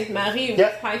 so Sainte Marie with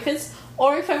Yeah. hyphens.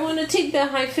 Or if I want to take the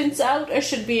hyphens out, I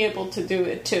should be able to do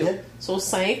it too. Yeah. So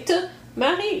Sainte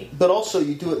Marie. But also,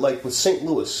 you do it like with St.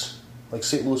 Louis, like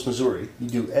St. Louis, Missouri. You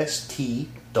do St.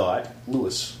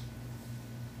 Louis,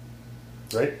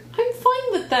 right? I'm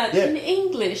fine with that Yeah. in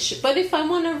English, but if I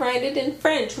want to write it in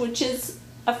French, which is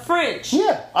a French,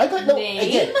 Yeah, I got no. Name?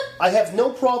 Again, I have no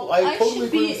problem. I I totally should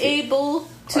agree be with you. able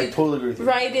to I totally agree with you.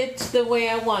 write it the way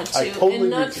I want to, I totally and agree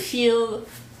not with you. feel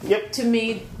Yep. to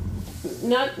me,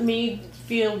 not me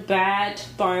feel bad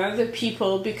by other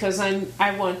people because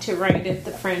I want to write it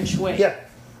the French way. Yeah.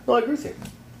 No, I agree with you.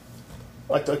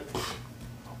 we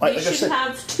like I should said,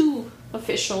 have two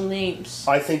official names.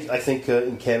 I think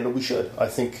in Canada we should. I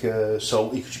think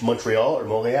so. Montreal or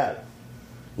Montreal.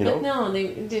 You know. But no,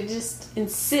 they just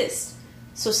insist.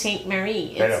 So Sainte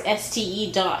Marie, I know. it's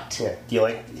STE dot. Yeah. Do you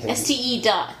like? STE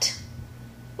dot.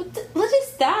 What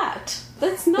is that?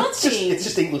 That's nothing. It's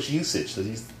just English usage.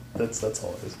 That's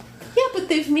all it is. Yeah, but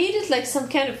they've made it like some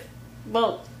kind of,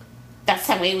 well, that's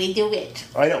the way we do it.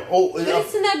 I know. Oh, But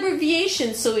it's an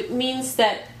abbreviation, so it means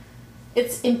that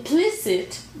it's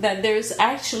implicit that there's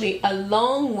actually a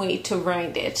long way to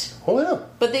write it. oh, I know.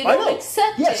 But they I don't know.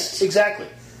 accept Yes, it. exactly.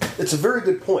 It's a very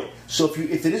good point. So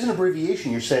if it is an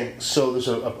abbreviation, you're saying so there's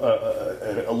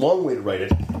a long way to write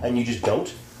it, and you just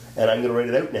don't, and I'm going to write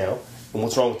it out now. And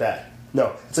what's wrong with that?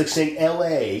 No, it's like saying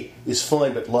L.A. is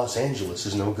fine, but Los Angeles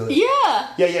is no good. Yeah.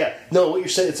 Yeah. No, what you're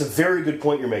saying, it's a very good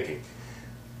point you're making.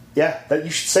 Yeah, that you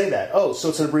should say that. Oh, so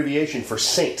it's an abbreviation for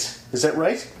saint. Is that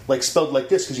right? Like spelled like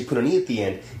this because you put an E at the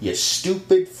end. You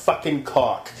stupid fucking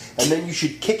cock. And then you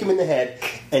should kick him in the head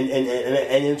and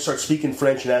then start speaking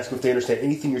French and ask them if they understand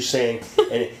anything you're saying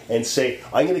and say,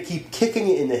 I'm going to keep kicking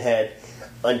you in the head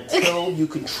until you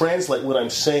can translate what I'm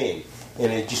saying.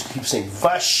 And it just keeps saying,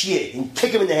 va chier, and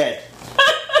kick him in the head.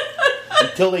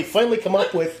 Until they finally come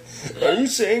up with, are you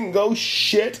saying go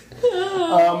shit?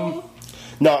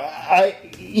 No,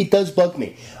 it does bug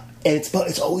me, and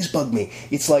it's always bugged me.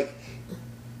 It's like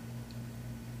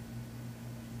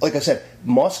I said,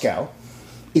 Moscow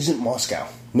isn't Moscow.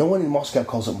 No one in Moscow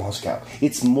calls it Moscow.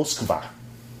 It's Moskva.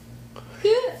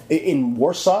 Yeah. In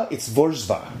Warsaw, it's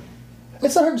Wrocław.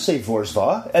 It's not hard to say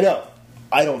Wrocław. I know.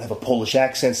 I don't have a Polish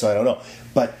accent, so I don't know.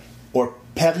 Or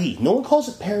Paris. No one calls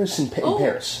it Paris in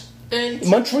Paris. And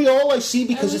Montreal, I see I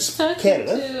because was it's talking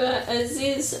Canada. to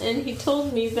Aziz, and he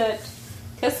told me that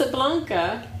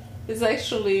Casablanca is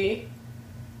actually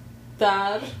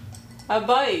Dar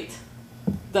Abayt.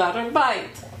 Dar Abayt.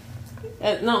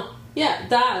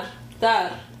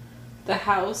 Dar. The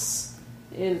house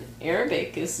in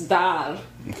Arabic is Dar,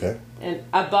 Okay. and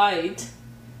Abayt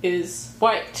is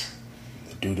white.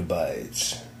 The dude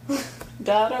abides.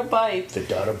 Darabyte. The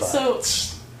Darabyte. So,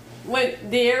 when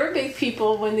the Arabic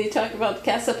people, when they talk about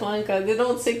Casablanca, they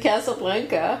don't say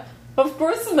Casablanca. Of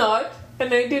course not.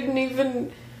 And I didn't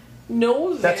even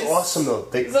know this. That's awesome, though.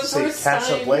 They The say first time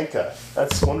Casablanca.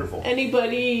 That's wonderful.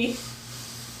 anybody,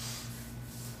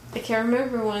 I can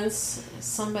remember once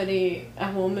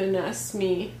a woman asked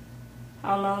me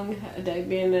how long had I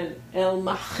been in El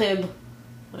Maghreb.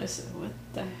 I said, what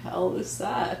the hell is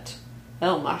that?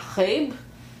 El Maghreb?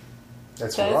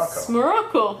 That's That's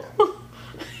Morocco. Morocco.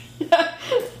 Yeah.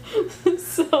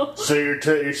 So So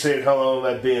you're saying how long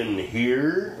have I been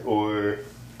here, or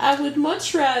I would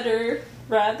much rather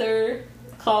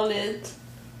call it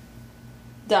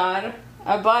Dar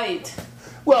Abayt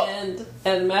well? and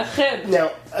El Maghreb.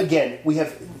 Now again, we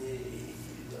have.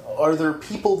 Are there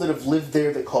people that have lived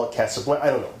there that call it Casablanca? I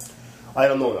don't know. I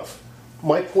don't know enough.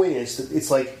 My point is that it's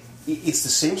like it's the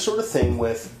same sort of thing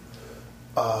with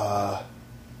Côte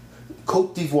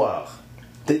d'Ivoire.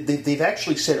 They've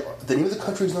actually said the name of the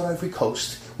country is not Ivory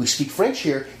Coast. We speak French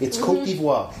here. It's Côte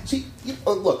d'Ivoire. See,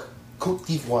 look, Côte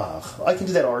d'Ivoire. I can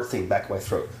do that R thing back in my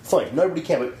throat. Fine, nobody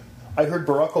can. But I heard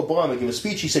Barack Obama give a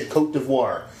speech. He said Côte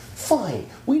d'Ivoire. Fine,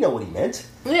 we know what he meant.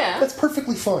 Yeah. That's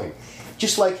perfectly fine.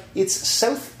 Just like it's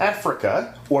South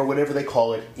Africa, or whatever they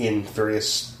call it in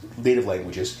various native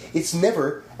languages, it's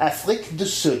never Afrique du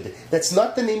Sud. That's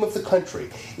not the name of the country.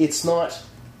 It's not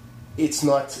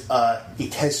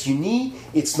États-Unis.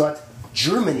 It's not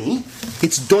Germany.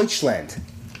 It's Deutschland.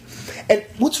 And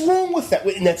what's wrong with that?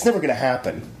 And that's never going to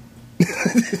happen.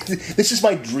 This is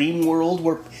my dream world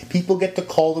where people get to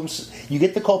call them. You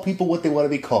get to call people what they want to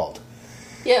be called.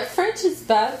 Yeah, French is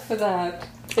bad for that.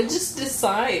 It just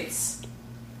decides.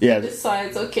 Yeah.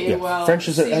 Decides, okay, Yeah, well, French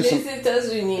is c'est has les some-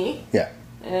 États-Unis, Yeah.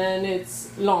 and it's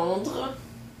Londres,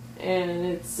 and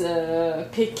it's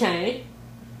Pekin,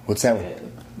 What's that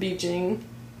one? Beijing.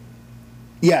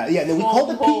 Yeah. No, we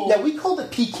called it Guangzhou. we called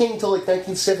it Peking until like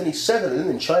 1977, and then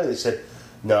in China they said,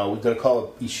 "No, we're going to call it.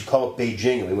 You should call it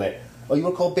Beijing." And we went, "Oh, you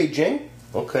want to call it Beijing?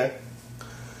 Okay."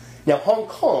 Now Hong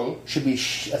Kong should be.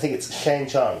 I think it's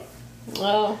Shenzhen.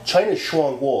 Oh, China is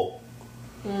Shuangguo.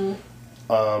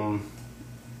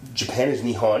 Japan is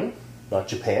Nihon, not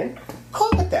Japan.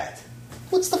 Call it that.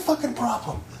 What's the fucking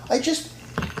problem?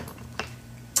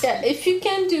 yeah, if you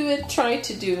can do it, try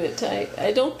to do it.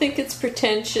 I don't think it's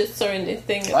pretentious or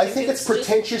anything. I think it's just-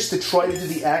 pretentious to try to do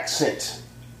the accent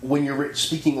when you're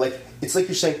speaking like it's like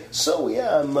you're saying. So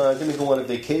yeah, I'm going to go on a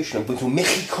vacation. I'm going to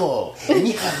Mexico,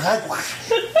 Nicaragua.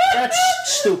 That's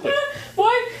stupid.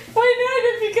 Why not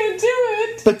if you can do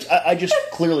it? But I just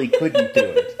clearly couldn't do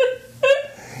it.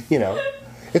 You know,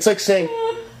 it's like saying,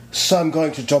 "So I'm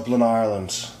going to Dublin,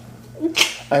 Ireland,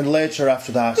 and later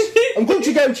after that, I'm going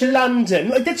to go to London."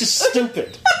 Like that's just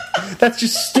stupid. That's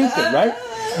just stupid, right?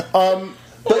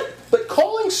 But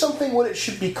calling something what it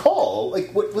should be called,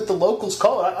 like what the locals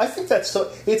call it, I think that's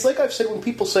so. It's like I've said when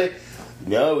people say,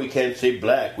 "No, we can't say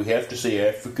black. We have to say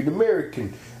African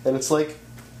American," and it's like,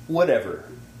 whatever.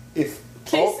 If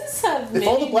all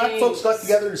the black folks got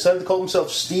together and decided to call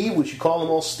themselves Steve, we should call them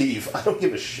all Steve. I don't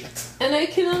give a shit. And I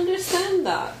can understand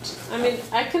that. I mean,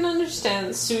 I can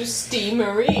understand Sault Ste.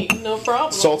 Marie, no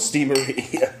problem. Sault Ste. Marie.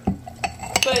 Yeah.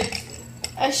 But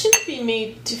I shouldn't be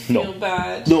made to feel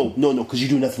bad. No, because you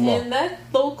do nothing wrong. And that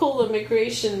local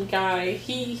immigration guy,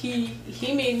 he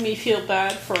made me feel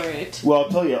bad for it. Well, I'll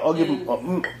tell you, I'll give him.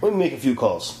 Let me make a few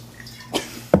calls.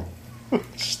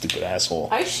 Stupid asshole.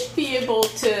 I should be able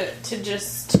to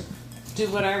just do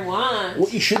what I want.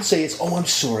 What you should say is, "Oh, I'm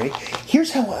sorry.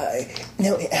 Here's how I."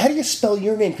 Now, how do you spell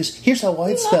your name? Because here's how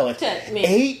I'd spell it: laughed at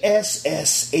me.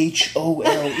 ASSHOLE.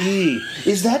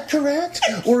 Is that correct,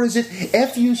 or is it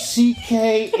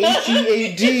FUCKHEAD,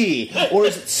 or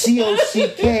is it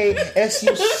COCKSUCKER,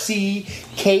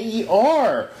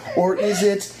 or is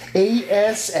it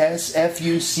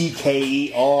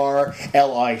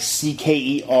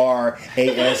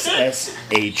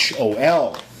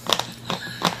ASSFUCKERLICKERASSHOL?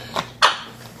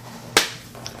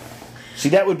 See,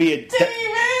 that would be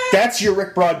that's your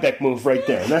Rick Broadbeck move right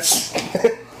there. That's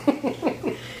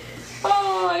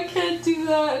Oh, I can't do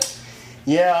that.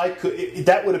 yeah, I could.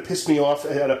 That would have pissed me off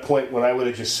at a point when I would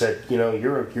have just said,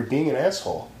 you're being an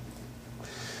asshole.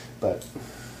 But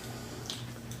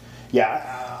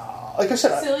yeah, like I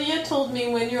said, Celia told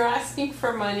me when you're asking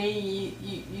for money,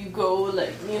 you go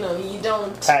like, you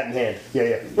don't. hat in hand.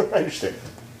 Yeah, I understand.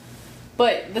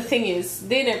 But the thing is,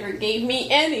 they never gave me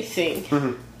anything.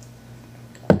 Mm-hmm.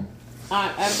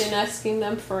 I've been asking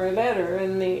them for a letter,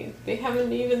 and they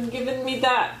haven't even given me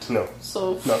that. No,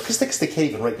 So because they can't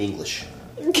even write English.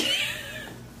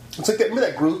 It's like remember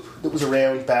that group that was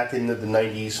around back in the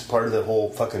 90s, part of the whole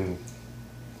fucking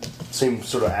Same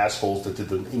sort of assholes that did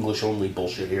the English-only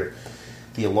bullshit here.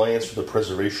 The Alliance for the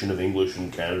Preservation of English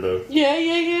in Canada.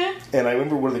 Yeah. And I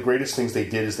remember one of the greatest things they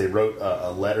did is they wrote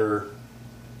a letter.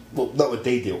 Well, not what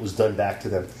they did. It was done back to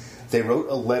them. They wrote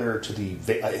a letter to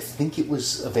I think it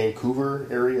was a Vancouver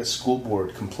area school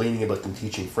board complaining about them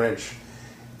teaching French.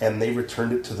 And they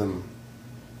returned it to them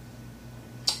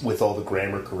with all the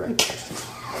grammar correct.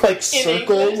 Like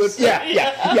circle with...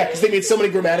 Yeah, because they made so many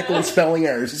grammatical and spelling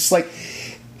errors. It's like,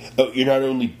 oh, you're not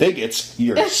only bigots,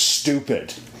 you're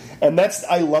stupid. And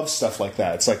I love stuff like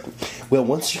that. It's like, well,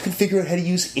 once you can figure out how to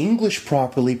use English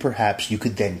properly, perhaps you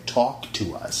could then talk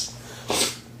to us.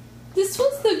 This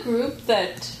was the group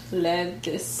that led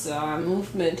this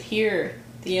movement here,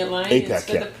 the Alliance APEC,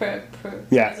 for the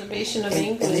Preservation of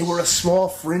English. And they were a small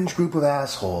fringe group of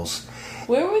assholes.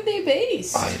 Where were they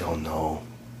based? I don't know.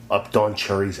 Up Don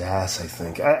Cherry's ass, I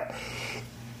think.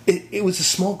 It was a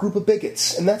small group of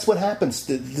bigots, and that's what happens.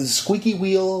 The squeaky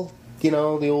wheel,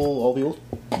 all the old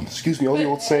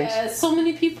sayings. So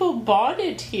many people bought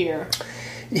it here.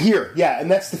 Here, yeah,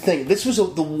 and that's the thing. This was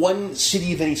the one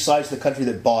city of any size in the country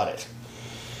that bought it.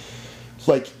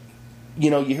 Like,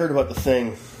 you heard about the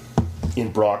thing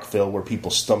in Brockville where people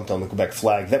stumped on the Quebec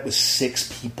flag. That was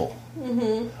 6 people.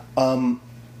 Mm-hmm.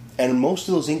 And most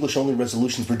of those English-only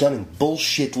resolutions were done in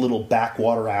bullshit little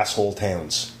backwater asshole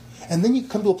towns. And then you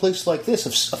come to a place like this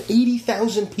of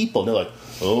 80,000 people, and they're like,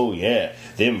 oh yeah,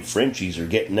 them Frenchies are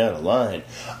getting out of line.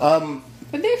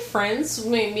 Were they friends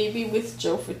maybe with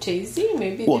Joe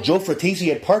Fratesi? Well, Joe Fratesi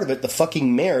had part of it. The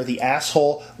fucking mayor, the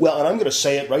asshole. Well, and I'm going to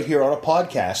say it right here on a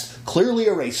podcast. Clearly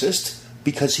a racist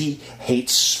because he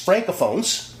hates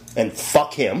francophones, and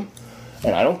fuck him.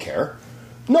 And I don't care.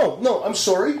 No, I'm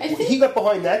sorry. He got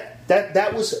behind that.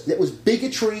 That was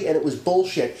bigotry and it was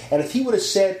bullshit. And if he would have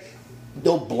said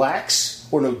no blacks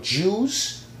or no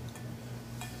Jews,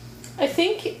 I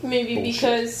think maybe bullshit.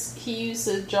 Because he was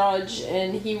a judge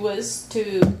and he was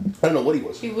to... I don't know what he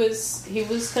was. He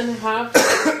was going to have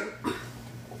to...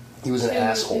 He was an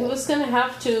asshole. He was going to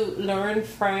have to learn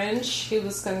French. He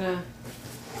was going to...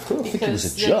 I don't think he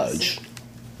was a judge.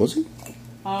 Was he?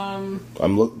 Do you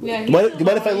mind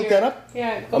if I look that up?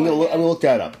 Yeah, I'm gonna look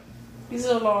that up. He's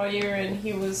a lawyer, and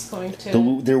he was going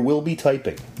to... There will be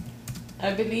typing.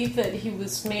 I believe that he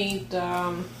was made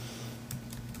an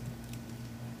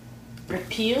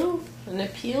appeal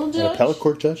judge? An appellate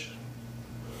court judge?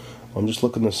 I'm just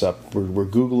looking this up. We're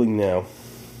Googling now.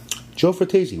 Joe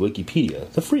Fratesi,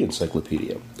 Wikipedia, the free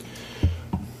encyclopedia.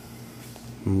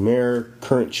 Mayor,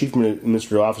 current chief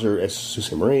administrative officer,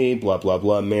 Sault Marie, blah, blah,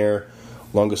 blah, mayor,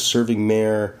 longest serving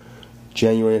mayor,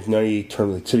 January 1990,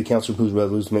 term of the city council includes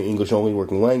resolution English only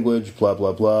working language, blah,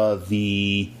 blah, blah.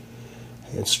 The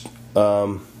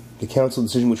council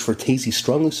decision, which Fratesi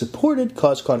strongly supported,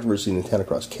 caused controversy in the town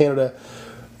across Canada.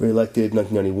 Re-elected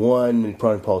 1991, and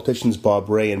prominent politicians Bob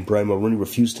Ray and Brian Mulroney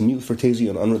refused to meet with Fratesi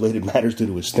on unrelated matters due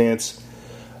to his stance.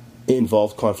 It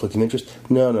involved conflict of interest.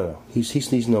 No.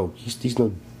 He's no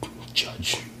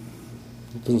judge.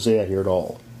 It doesn't say that here at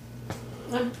all.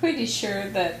 I'm pretty sure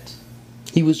that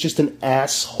he was just an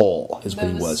asshole, is what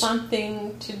he was. There was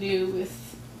something to do with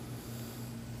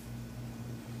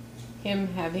him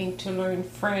having to learn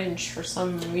French for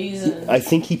some reason. I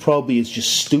think he probably is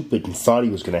just stupid and thought he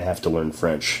was going to have to learn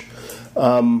French.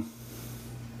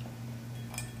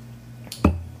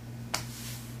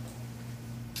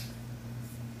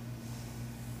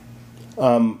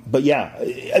 But yeah,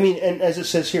 I mean, and as it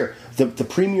says here, the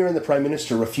premier and the prime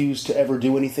minister refused to ever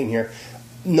do anything here.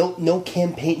 No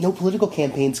political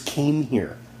campaigns came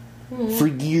here for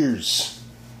years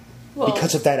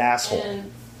because of that asshole.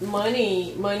 And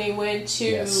money went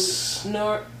to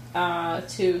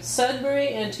to Sudbury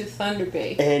and to Thunder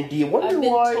Bay. And do you wonder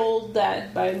why? I've been told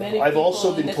that by many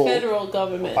people in the federal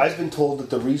government. I've been told that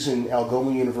the reason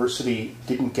Algoma University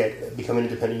didn't become an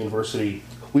independent university,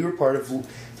 we were part of,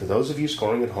 for those of you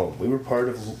scoring at home, we were part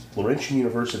of Laurentian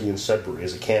University in Sudbury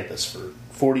as a campus for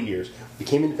 40 years. We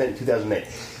became independent in 2008.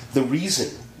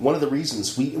 One of the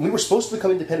reasons, we were supposed to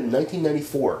become independent in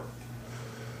 1994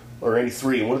 or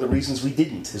 93, and one of the reasons we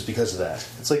didn't is because of that.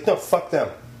 It's like, no, fuck them.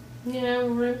 Yeah,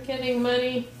 we're getting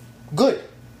money. Good.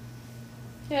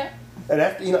 Yeah. And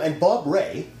after, and Bob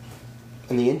Ray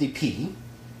and the NDP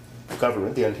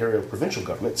government, the Ontario provincial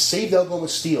government, saved Algoma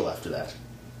Steel after that.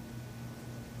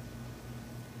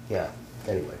 Yeah.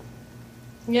 Anyway.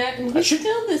 Yeah, and he's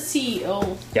still the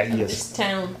CEO of this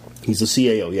town. He's the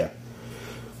CAO, yeah.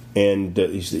 And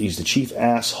he's the chief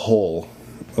asshole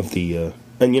of the...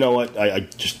 and you know what?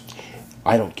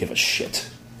 I don't give a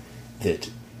shit that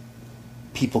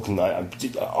people can...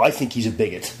 I think he's a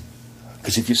bigot.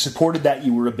 Because if you supported that,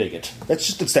 you were a bigot.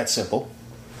 It's that simple.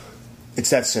 It's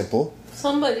that simple.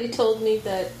 Somebody told me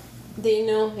that they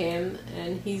know him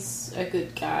and he's a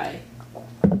good guy.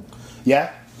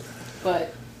 Yeah?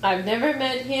 But I've never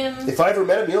met him. If I ever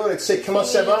met him, you know what I'd say? Comment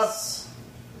ça va? He's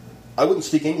I wouldn't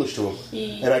speak English to him.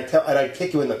 And I'd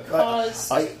kick you in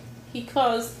the... He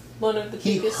caused one of the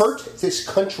He biggest... hurt this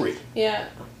country. Yeah.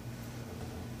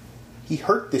 He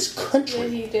hurt this country. Yeah,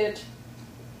 he did.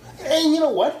 And you know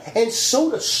what? And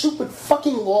so do stupid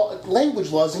fucking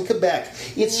language laws in Quebec.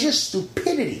 It's just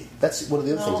stupidity. That's one of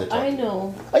the other things I talk I about.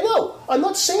 know. I know. I'm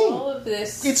not saying. All of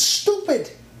this. It's stupid.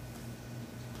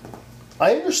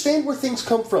 I understand where things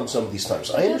come from some of these times.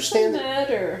 I understand. It doesn't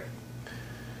matter.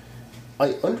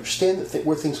 I understand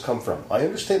where things come from. I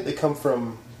understand they come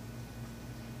from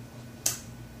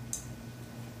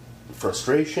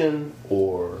frustration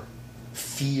or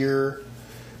fear.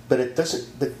 But it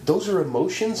doesn't. But those are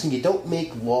emotions, and you don't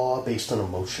make law based on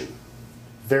emotion.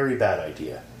 Very bad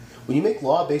idea. When you make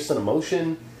law based on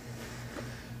emotion,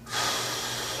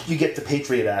 you get the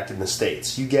Patriot Act in the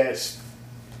States. You get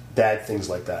bad things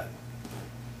like that.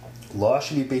 Law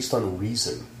should be based on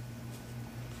reason,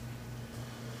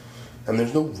 and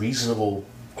there's no reasonable,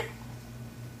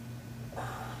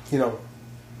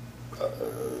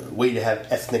 way to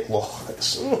have ethnic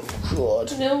laws. Oh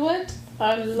God! You know what?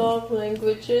 I love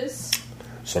languages.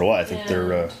 So do I. I think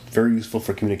they're very useful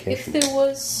for communication. If there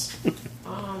was,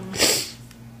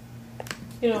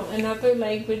 another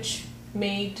language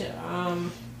made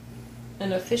an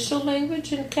official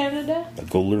language in Canada, I'd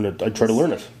go learn it. I'd try to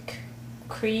learn it.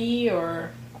 Cree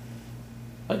or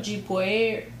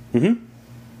Ojibwe Mm-hmm.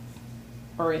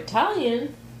 or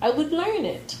Italian, I would learn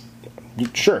it.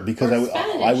 Sure, because Or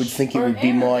I would think it Spanish, would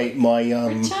be or my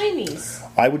or Chinese.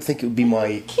 I would think it would be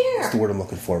my care. what's the word I'm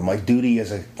looking for? My duty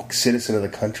as a citizen of the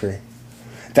country.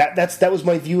 That was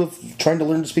my view of trying to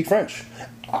learn to speak French.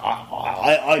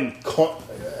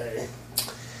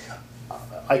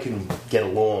 I can get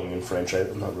along in French.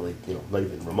 I'm not really, not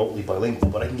even remotely bilingual,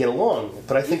 but I can get along.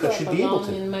 But I think I should be able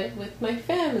to. With my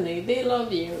family, they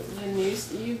love you, and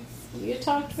you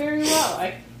talked very well.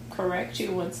 I correct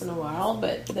you once in a while,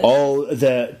 but all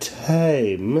the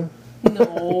time.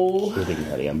 No. Kidding,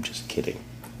 honey. I'm just kidding.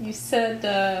 You said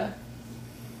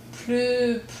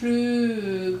plus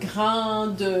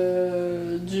grand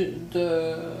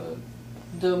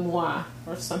de moi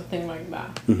or something like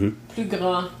that. Mm-hmm. Plus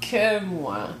grand que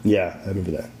moi. Yeah, I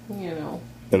remember that. And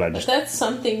But that's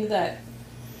something that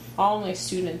all my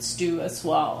students do as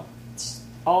well. It's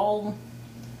all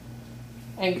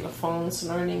Anglophones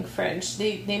learning French,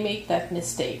 they make that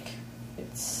mistake.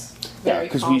 It's very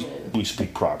common. Because we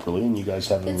speak properly, and you guys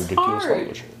have a It's ridiculous hard.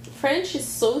 language. French is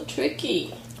so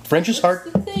tricky. French is hard.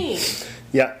 That's the thing.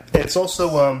 Yeah, it's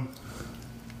also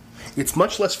it's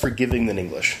much less forgiving than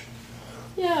English.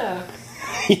 Yeah.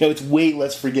 It's way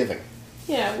less forgiving.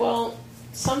 Yeah, well,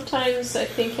 sometimes I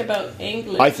think about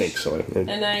English. I think so.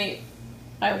 And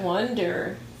I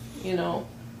wonder,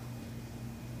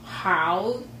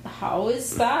 how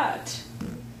is that?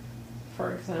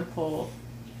 For example,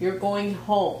 you're going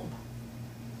home.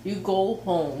 You go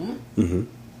home, mm-hmm.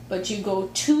 but you go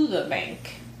to the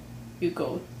bank. You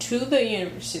go to the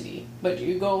university, but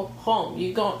you go home.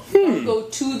 You don't go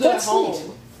to the home.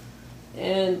 Neat.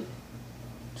 And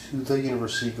to the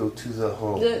university, go to the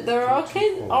home. There are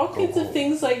all kinds of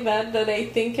things like that I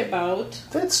think about.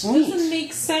 That's neat. Doesn't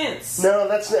make sense. No,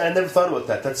 I never thought about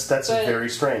that. That's very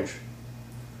strange.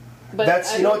 But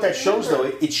that's what that shows though.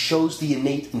 It shows the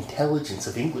innate intelligence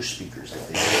of English speakers. I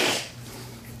think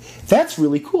that's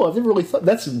really cool. I've never really thought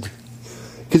that's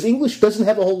because English doesn't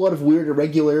have a whole lot of weird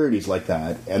irregularities like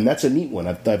that, and that's a neat one.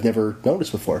 I've never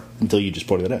noticed before until you just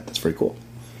pointed it out. That's very cool.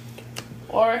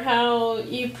 Or how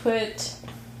you put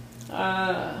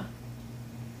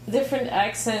different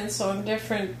accents on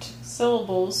different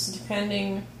syllables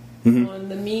depending on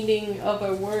the meaning of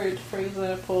a word. For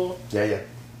example,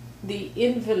 the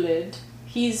invalid.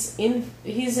 He's an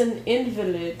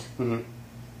invalid, mm-hmm.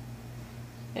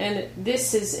 and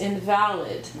this is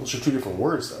invalid. Those are two different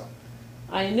words, though.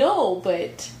 I know,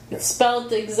 but it's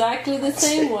spelled exactly the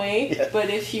same way. Yeah. But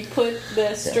if you put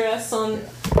the stress on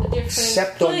a different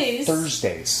Except place, on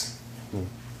Thursdays.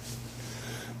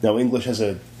 Now, English has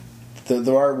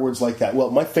there are words like that. Well,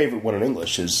 my favorite one in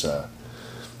English is,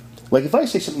 like if I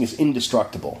say something is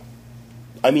indestructible,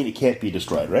 I mean it can't be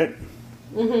destroyed, right?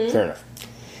 Mm-hmm. Fair enough.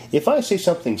 If I say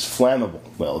something's flammable,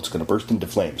 well, it's going to burst into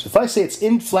flames. If I say it's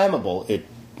inflammable, it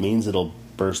means it'll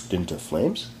burst into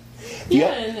flames.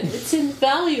 Yeah, and it's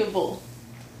invaluable.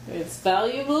 It's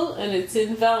valuable and it's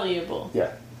invaluable.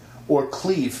 Yeah. Or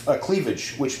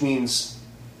cleavage, which means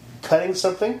cutting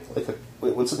something,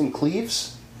 when something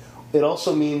cleaves, it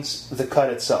also means the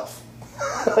cut itself.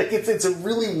 Like it's a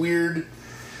really weird.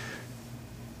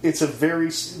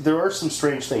 There are some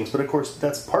strange things, but of course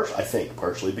that's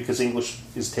partially because English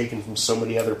is taken from so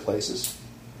many other places.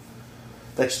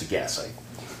 That's just a guess.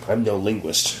 I'm no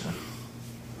linguist.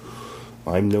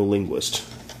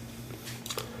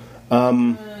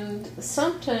 And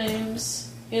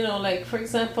sometimes, like for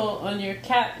example, on your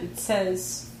cat it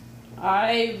says,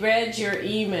 "I read your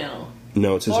email."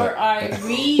 No, it says or I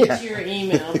read your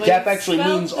email. The But cap it's actually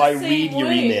spelled means the I same read your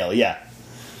way. email. Yeah.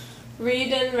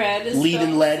 Read and read is Lead spelled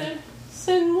and the led.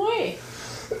 same way.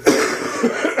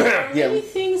 There are Yeah. many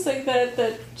things like that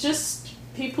just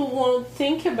people won't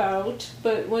think about,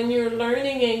 but when you're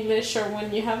learning English or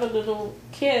when you have a little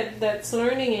kid that's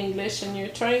learning English and you're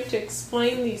trying to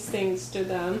explain these things to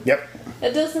them, Yep.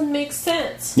 it doesn't make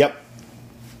sense. Yep.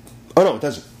 Oh no, it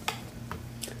doesn't.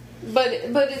 But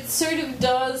it sort of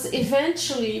does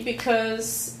eventually,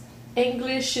 because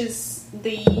English is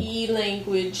the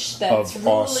language that's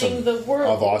ruling the world.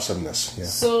 Of awesomeness. Yeah.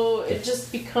 So it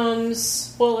just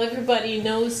becomes, well, everybody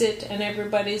knows it and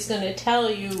everybody's going to tell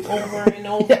you over and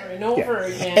over and over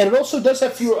again. And it also does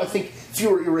have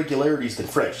fewer irregularities than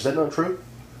French. Is that not true?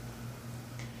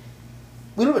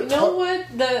 We don't have You know what?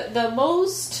 The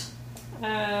most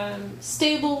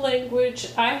stable language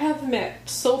I have met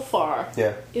so far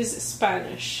is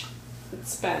Spanish.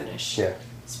 It's Spanish. Yeah.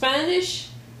 Spanish,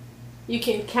 you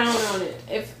can count on it.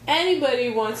 If anybody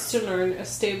wants to learn a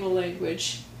stable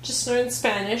language, just learn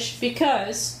Spanish,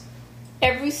 because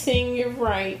everything you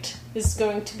write is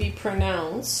going to be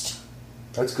pronounced.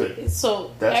 That's good.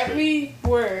 So That's every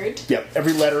word Yep.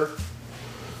 Every letter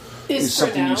is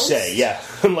something you pronounced say. Yeah.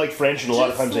 Unlike French and a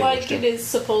lot of times just English like too. it is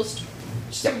supposed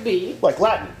to be. Like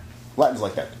Latin. Latin's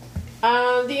like that.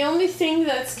 The only thing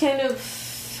that's kind of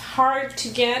hard to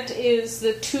get is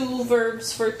the two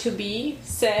verbs for to be,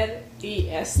 ser y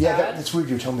estar. Yeah, that's weird.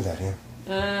 You were telling me that. Yeah.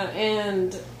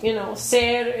 And,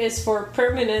 ser is for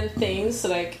permanent things,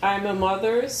 like I'm a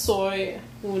mother, soy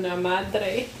una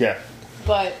madre. Yeah.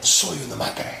 But Soy una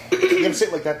madre. You gotta say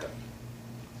it like that, though.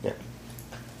 Yeah.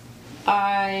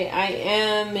 I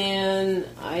am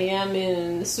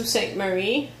in Sault Ste.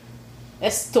 Marie.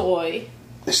 Estoy.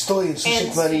 Estoy in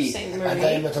Sault Ste. Marie, and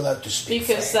I am not allowed to speak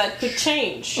Because French. that could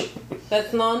change.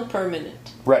 That's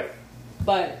non-permanent. Right.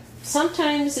 But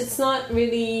sometimes it's not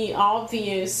really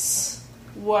obvious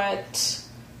what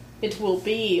it will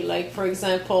be. Like, for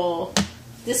example,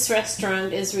 this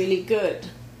restaurant is really good.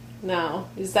 Now,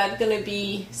 is that going to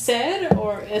be said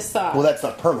or estar? Well, that's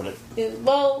not permanent.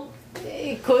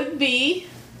 It could be.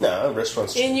 No,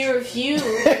 restaurants. In your view,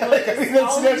 it's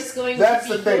always going that's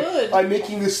to be the thing. good. I'm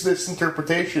making this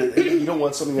interpretation. You don't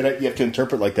want something that you have to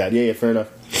interpret like that. Yeah, fair enough.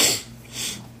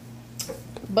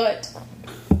 But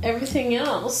everything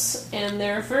else and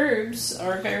their verbs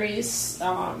are very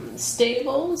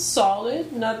stable,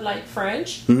 solid, not like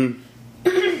French. Mm-hmm.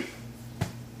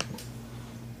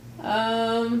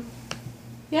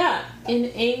 Yeah, in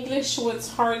English, what's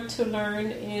hard to learn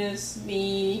is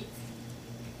I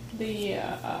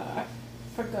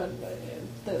forgot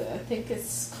I think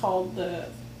it's called the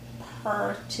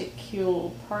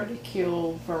particule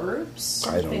verbs,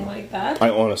 something like that. I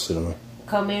honestly don't know.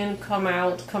 Come in, come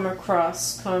out, come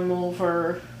across, come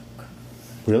over.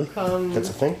 Really? That's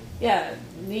a thing? Yeah,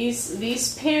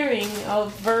 these pairing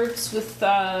of verbs with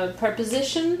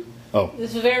preposition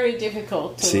is very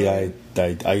difficult to See, learn.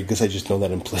 I guess I just know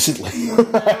that implicitly.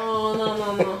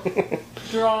 No.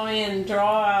 Draw in,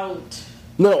 draw out.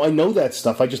 No, I know that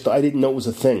stuff. I didn't know it was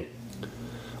a thing.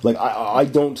 Like, I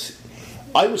don't...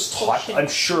 I was taught... I'm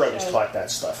sure I was taught that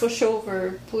stuff. Push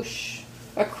over, push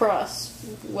across,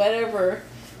 whatever.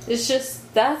 It's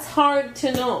just, that's hard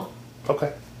to know.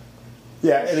 Okay.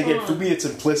 Yeah, and again, for me it's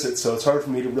implicit, so it's hard for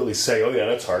me to really say, oh yeah,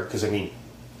 that's hard, because, I mean,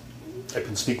 I've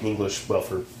been speaking English, for,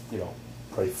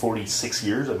 probably 46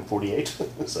 years. I'm 48.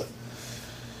 So.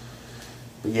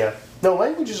 But yeah. No,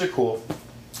 languages are cool.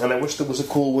 And I wish there was a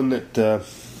cool one that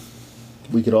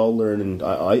we could all learn. And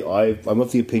I'm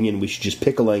of the opinion we should just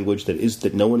pick a language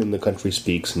that no one in the country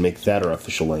speaks and make that our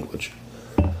official language.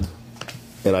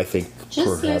 And I think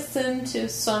just listen to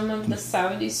some of the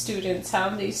Saudi students, how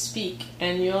they speak,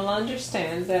 and you'll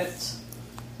understand that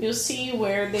you'll see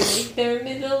where they make their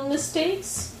little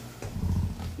mistakes.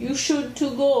 You should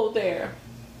to go there.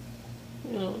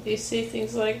 They say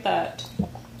things like that.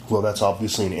 Well, that's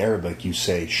obviously in Arabic. You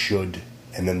say should,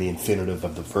 and then the infinitive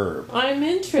of the verb. I'm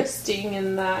interested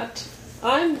in that.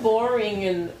 I'm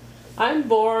boring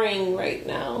right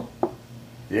now.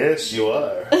 Yes, you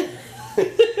are.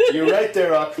 You're right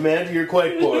there, Ahmed. You're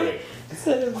quite boring.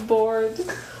 Instead of bored.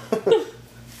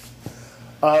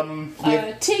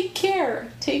 Take care.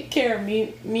 Take care,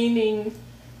 meaning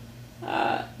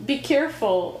be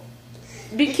careful.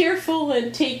 Be careful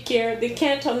and take care. They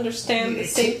can't understand the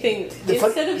same thing.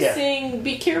 Instead of saying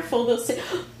be careful, they'll say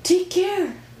take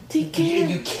care. Take care.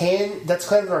 You can. That's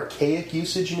kind of an archaic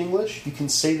usage in English. You can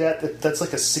say that. That's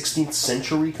like a 16th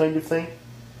century kind of thing.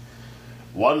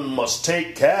 One must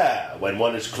take care when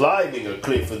one is climbing a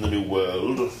cliff in the New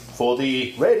World, for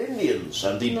the Red Indians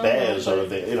and the bears are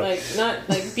there. You know. Not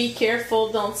like be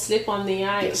careful, don't slip on the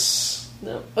ice. Yes.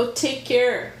 No. Oh, take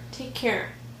care. Take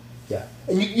care. Yeah.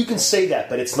 And you can say that,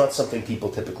 but it's not something people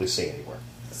typically say anymore.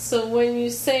 So when you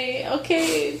say,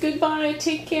 okay, goodbye,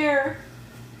 take care.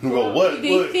 Well, what?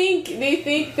 They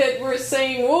think that we're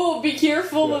saying, "Oh, be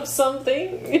careful of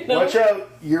something." You know? Watch out!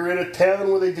 You're in a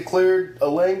town where they declared a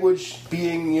language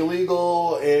being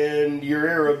illegal, and you're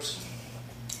Arabs.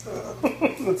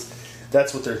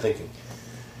 That's what they're thinking.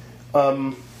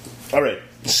 All right.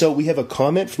 So we have a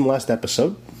comment from last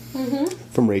episode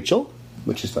from Rachel,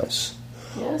 which is nice.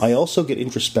 Yes. I also get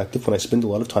introspective when I spend a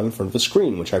lot of time in front of a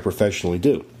screen, which I professionally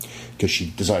do, because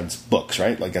she designs books,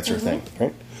 right? Like that's her thing,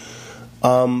 right?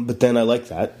 But then I like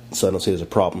that, so I don't see it as a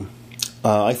problem.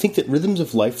 I think that rhythms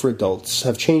of life for adults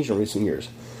have changed in recent years.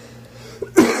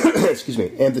 Excuse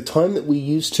me. And the time that we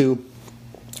used to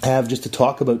have just to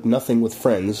talk about nothing with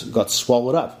friends got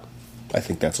swallowed up. I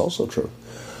think that's also true.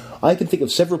 I can think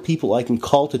of several people I can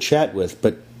call to chat with,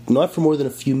 but not for more than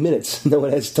a few minutes. No one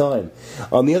has time.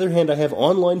 On the other hand, I have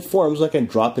online forums I can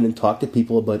drop in and talk to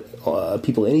people about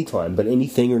people anytime, but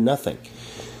anything or nothing.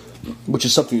 Which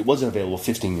is something that wasn't available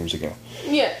 15 years ago.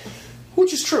 Yeah.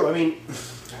 Which is true. I mean,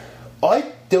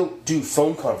 I don't do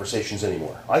phone conversations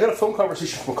anymore. I got a phone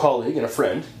conversation from a colleague and a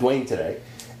friend, Dwayne, today,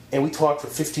 and we talked for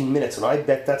 15 minutes, and I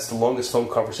bet that's the longest phone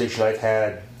conversation I've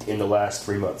had in the last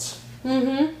 3 months.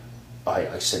 Mm-hmm.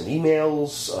 I send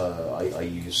emails, I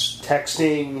use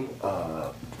texting,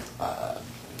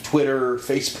 Twitter,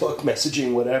 Facebook,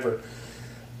 messaging, whatever,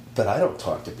 but I don't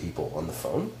talk to people on the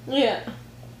phone. Yeah.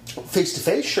 Face to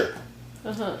face, sure.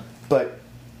 But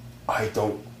I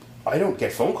don't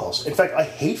get phone calls. In fact, I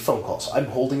hate phone calls. I'm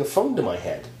holding a phone to my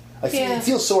head. It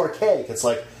feels so archaic. It's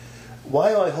like,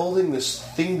 why am I holding this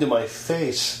thing to my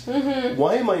face?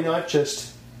 Why am I not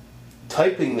just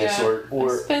typing this or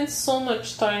I spent so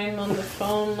much time on the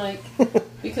phone, like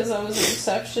because I was a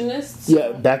receptionist. So.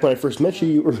 Yeah, back when I first met you,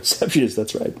 you were a receptionist.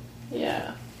 That's right.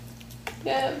 Yeah,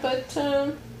 but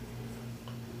I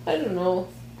don't know.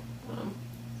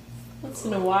 Once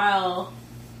in a while,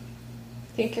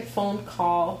 I think a phone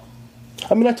call.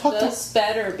 I mean, I talked does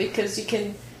better because you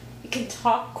can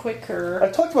talk quicker.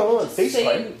 I talked to my mom on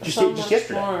FaceTime just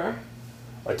yesterday. More.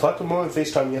 I talked to my mom on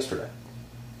FaceTime yesterday.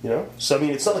 You know, so I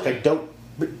mean, it's not like I don't,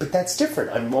 but that's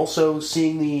different. I'm also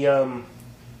seeing the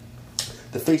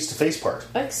face-to-face part.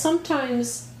 Like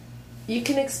sometimes you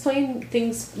can explain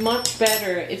things much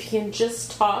better if you can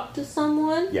just talk to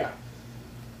someone. Yeah.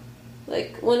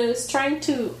 Like when I was trying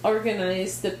to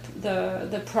organize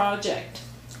the project,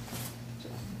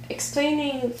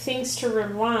 explaining things to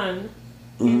Rowan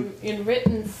in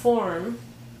written form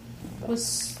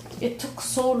it took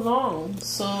so long.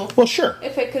 So well, sure.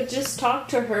 If I could just talk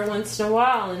to her once in a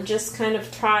while and just kind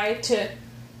of try to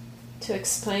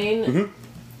explain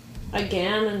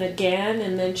again and again,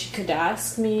 and then she could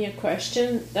ask me a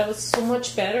question, that was so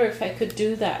much better if I could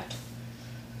do that.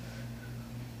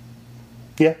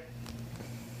 Yeah.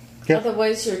 Yeah.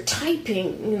 Otherwise, you're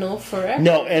typing, forever.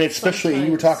 No, and especially sometimes.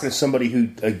 You were talking to somebody who,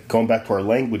 going back to our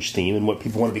language theme and what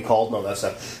people want to be called and all that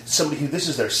stuff, somebody who this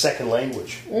is their second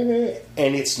language, and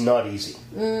it's not easy.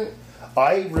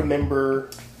 I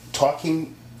remember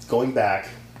going back,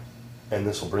 and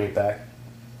this will bring it back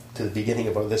to the beginning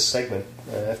of this segment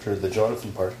after the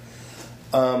Jonathan part,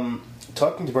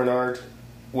 talking to Bernard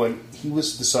when he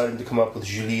was deciding to come up with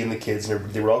Julie and the kids, and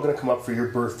they were all going to come up for your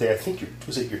birthday. I think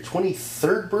was it your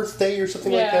 23rd birthday or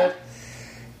something like that?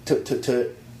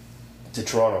 To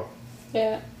Toronto.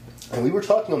 Yeah. And we were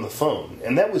talking on the phone,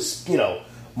 and that was,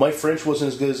 my French wasn't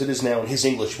as good as it is now, and his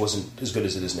English wasn't as good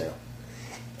as it is now.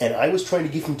 And I was trying to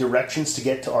give him directions to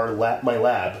get to my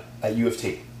lab at U of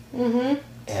T.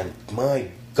 And my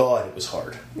God, it was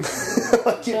hard.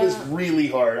 It was really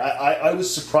hard. I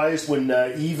was surprised when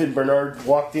Eve and Bernard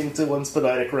walked into One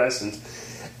Spadina Crescent,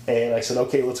 and I said,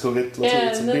 "Okay, let's go get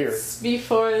some beer."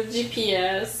 Before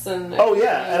GPS and oh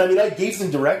yeah, and I mean, I gave them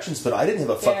directions, but I didn't have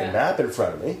a fucking map in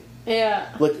front of me.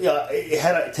 Yeah. Like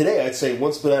today, I'd say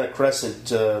One Spadina Crescent,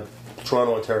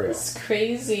 Toronto, Ontario. It's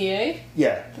crazy, eh?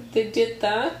 Yeah. That they did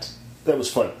that. That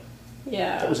was fun.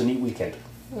 Yeah. That was a neat weekend.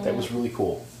 That was really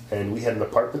cool. and we had an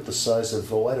apartment the size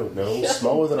of, I don't know,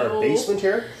 smaller than our basement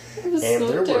here. It was And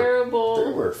so terrible.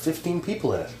 There were 15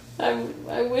 people in it.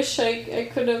 I wish I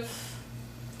could have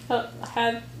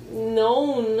had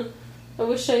known. I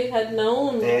wish I had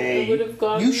known. I would have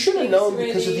gone. You should have things known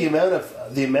because of ready.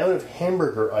 the amount of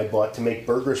hamburger I bought to make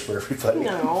burgers for everybody.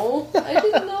 No, I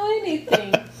didn't know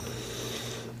anything.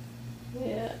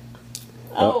 Yeah.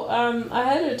 I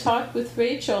had a talk with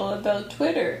Rachel about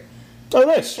Twitter. Oh,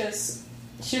 nice. Because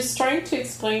she was trying to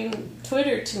explain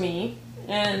Twitter to me,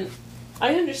 and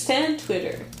I understand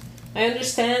Twitter. I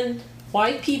understand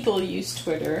why people use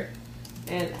Twitter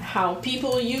and how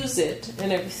people use it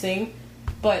and everything,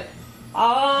 but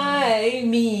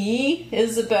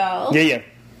Isabel, Yeah.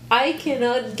 I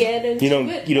cannot get into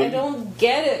it. I don't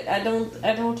get it. I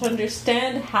don't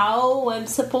understand how I'm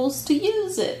supposed to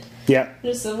use it. Yeah.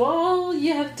 They said, well,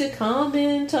 you have to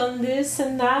comment on this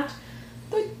and that.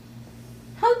 But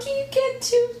how do you get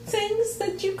to things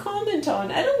that you comment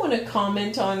on? I don't want to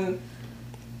comment on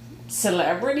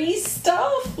celebrity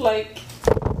stuff like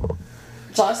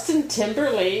Justin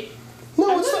Timberlake. No,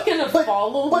 I'm not going to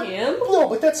follow him. No,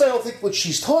 but that's, I don't think, what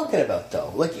she's talking about,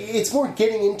 though. Like, it's more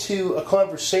getting into a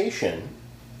conversation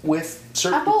with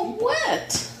certain About people.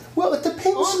 what? Well, it depends.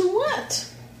 On what?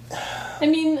 I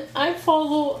mean, I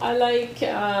like,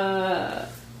 I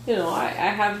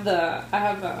have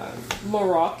a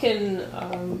Moroccan,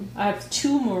 I have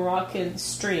 2 Moroccan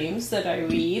streams that I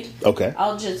read. Okay.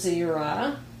 Al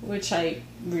Jazeera, which I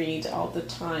read all the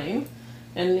time.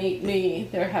 And lately,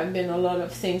 there have been a lot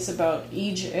of things about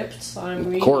Egypt, so I'm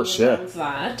reading about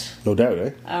that. No doubt,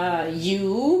 eh?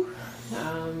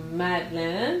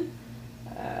 Madeleine,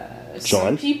 John.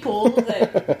 some people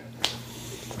that...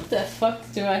 the fuck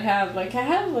do I have? Like, I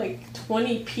have like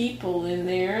 20 people in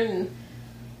there, and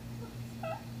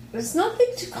there's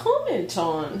nothing to comment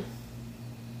on.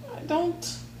 I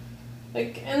don't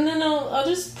like, and then I'll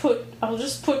just put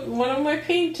one of my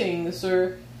paintings,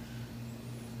 or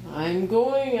I'm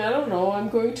going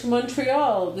to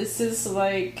Montreal. This is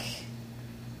like,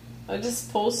 I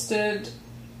just posted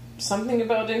something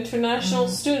about international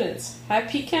students.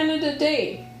 Happy Canada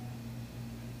Day.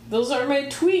 Those are my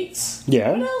tweets.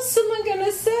 Yeah. What else am I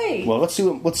gonna say? Well, let's see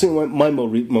what my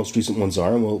most recent ones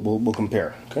are, and we'll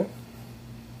compare. Okay.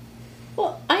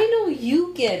 Well, I know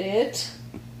you get it.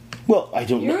 Well, I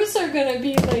don't know. Yours are gonna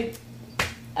be like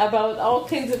about all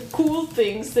kinds of cool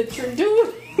things that you're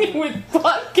doing with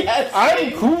podcasting.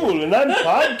 I'm cool, and I'm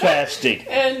podcasting.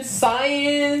 And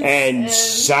science. And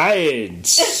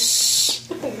science.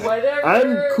 Whatever.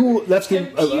 I'm cool. That's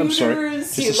good. I'm sorry.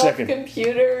 Just a second.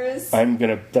 Computers.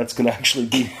 That's gonna actually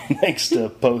be my next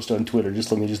post on Twitter.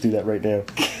 Let me do that right now.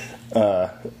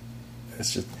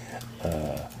 It's just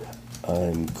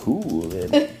I'm cool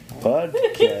at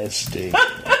podcasting,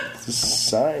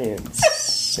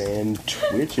 science, and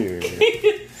Twitter.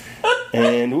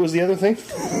 And what was the other thing?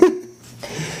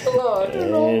 Oh, I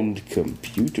don't know. And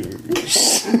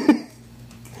computers.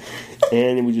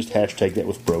 And then we just hashtag that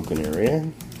with Broken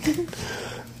Area.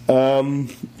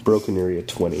 Broken Area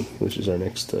 20, which is our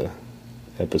next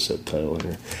episode title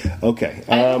here. Okay.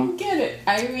 I don't get it.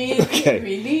 I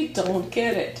really don't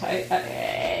get it.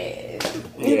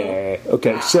 Yeah.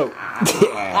 Okay. So.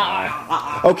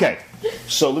 Okay.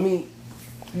 So I'm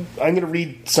going to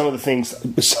read some of the things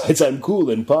besides I'm cool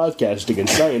in podcasting and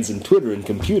science and Twitter and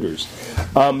computers.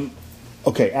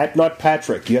 Okay, at Not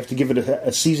Patrick, you have to give it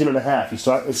a season and a half. This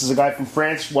is a guy from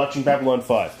France watching Babylon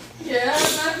 5. Yeah,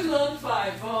 Babylon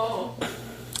 5. Oh.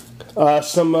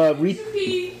 Some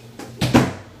retweets.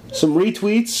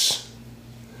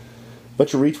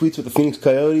 Bunch of retweets with the Phoenix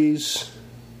Coyotes.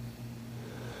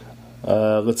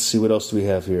 Let's see, what else do we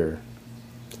have here?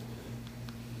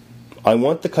 I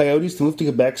want the Coyotes to move to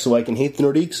Quebec so I can hate the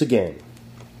Nordiques again.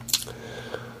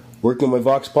 Working on my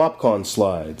Vox Popcorn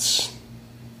slides.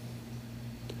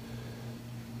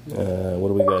 What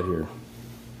do we got here?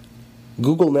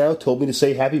 Google Now told me to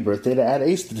say happy birthday to Add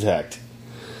Ace Detect.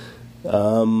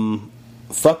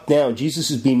 Fuck Now,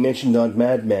 Jesus is being mentioned on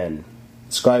Mad Men.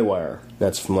 Skywire.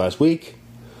 That's from last week.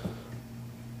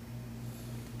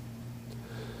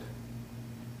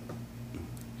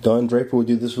 Don Draper would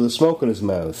do this with a smoke in his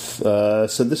mouth.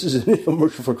 So this is an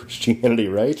infomercial for Christianity,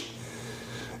 right?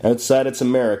 Outside it's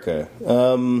America.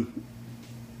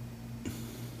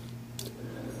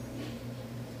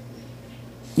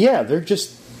 Yeah,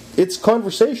 it's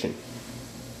conversation.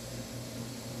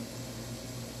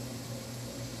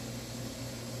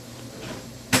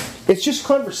 It's just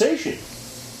conversation.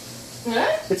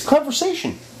 What? It's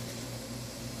conversation.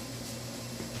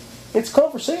 It's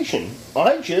conversation.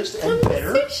 I just am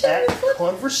better at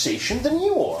conversation than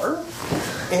you are.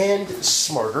 and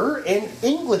smarter and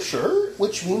Englisher,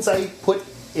 which means I put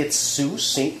it's Sault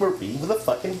Ste. Marie with a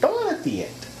fucking dot at the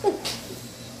end.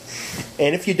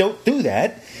 And if you don't do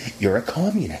that, you're a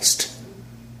communist.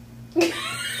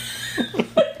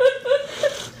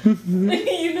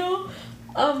 You know,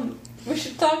 we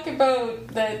should talk about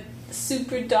that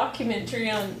super documentary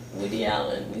on Woody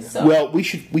Allen we saw. Well, we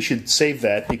should save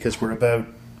that because we're about.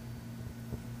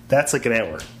 That's like an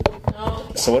hour. Oh,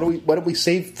 okay. So why don't we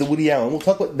save the Woody Allen? We'll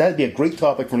talk about that'd be a great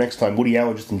topic for next time. Woody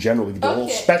Allen, just in general, we could do a whole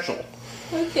Okay. special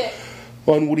Okay.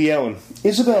 on Woody Allen.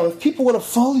 Isabel, if people want to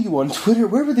follow you on Twitter,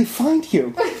 where would they find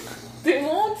you? They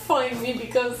won't find me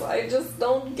because I just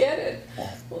don't get it.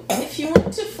 If you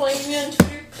want to find me on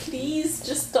Twitter, please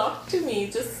just talk to me.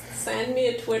 Just send me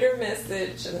a Twitter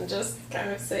message and just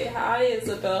kind of say, "Hi,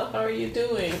 Isabel, how are you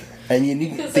doing?" And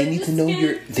Because they I need just to know can't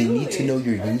do it.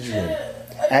 your username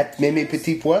at Meme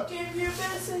Petit Pois. Give you a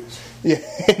message. Yeah,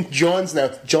 and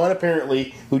John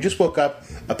apparently, who just woke up,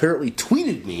 apparently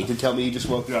tweeted me to tell me he just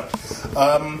woke up.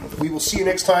 We will see you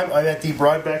next time. I'm at the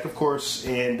Broadback, of course,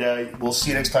 and we'll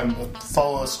see you next time.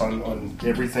 Follow us on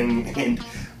everything and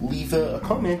leave a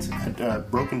comment at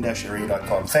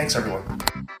broken-area.com. Thanks, everyone.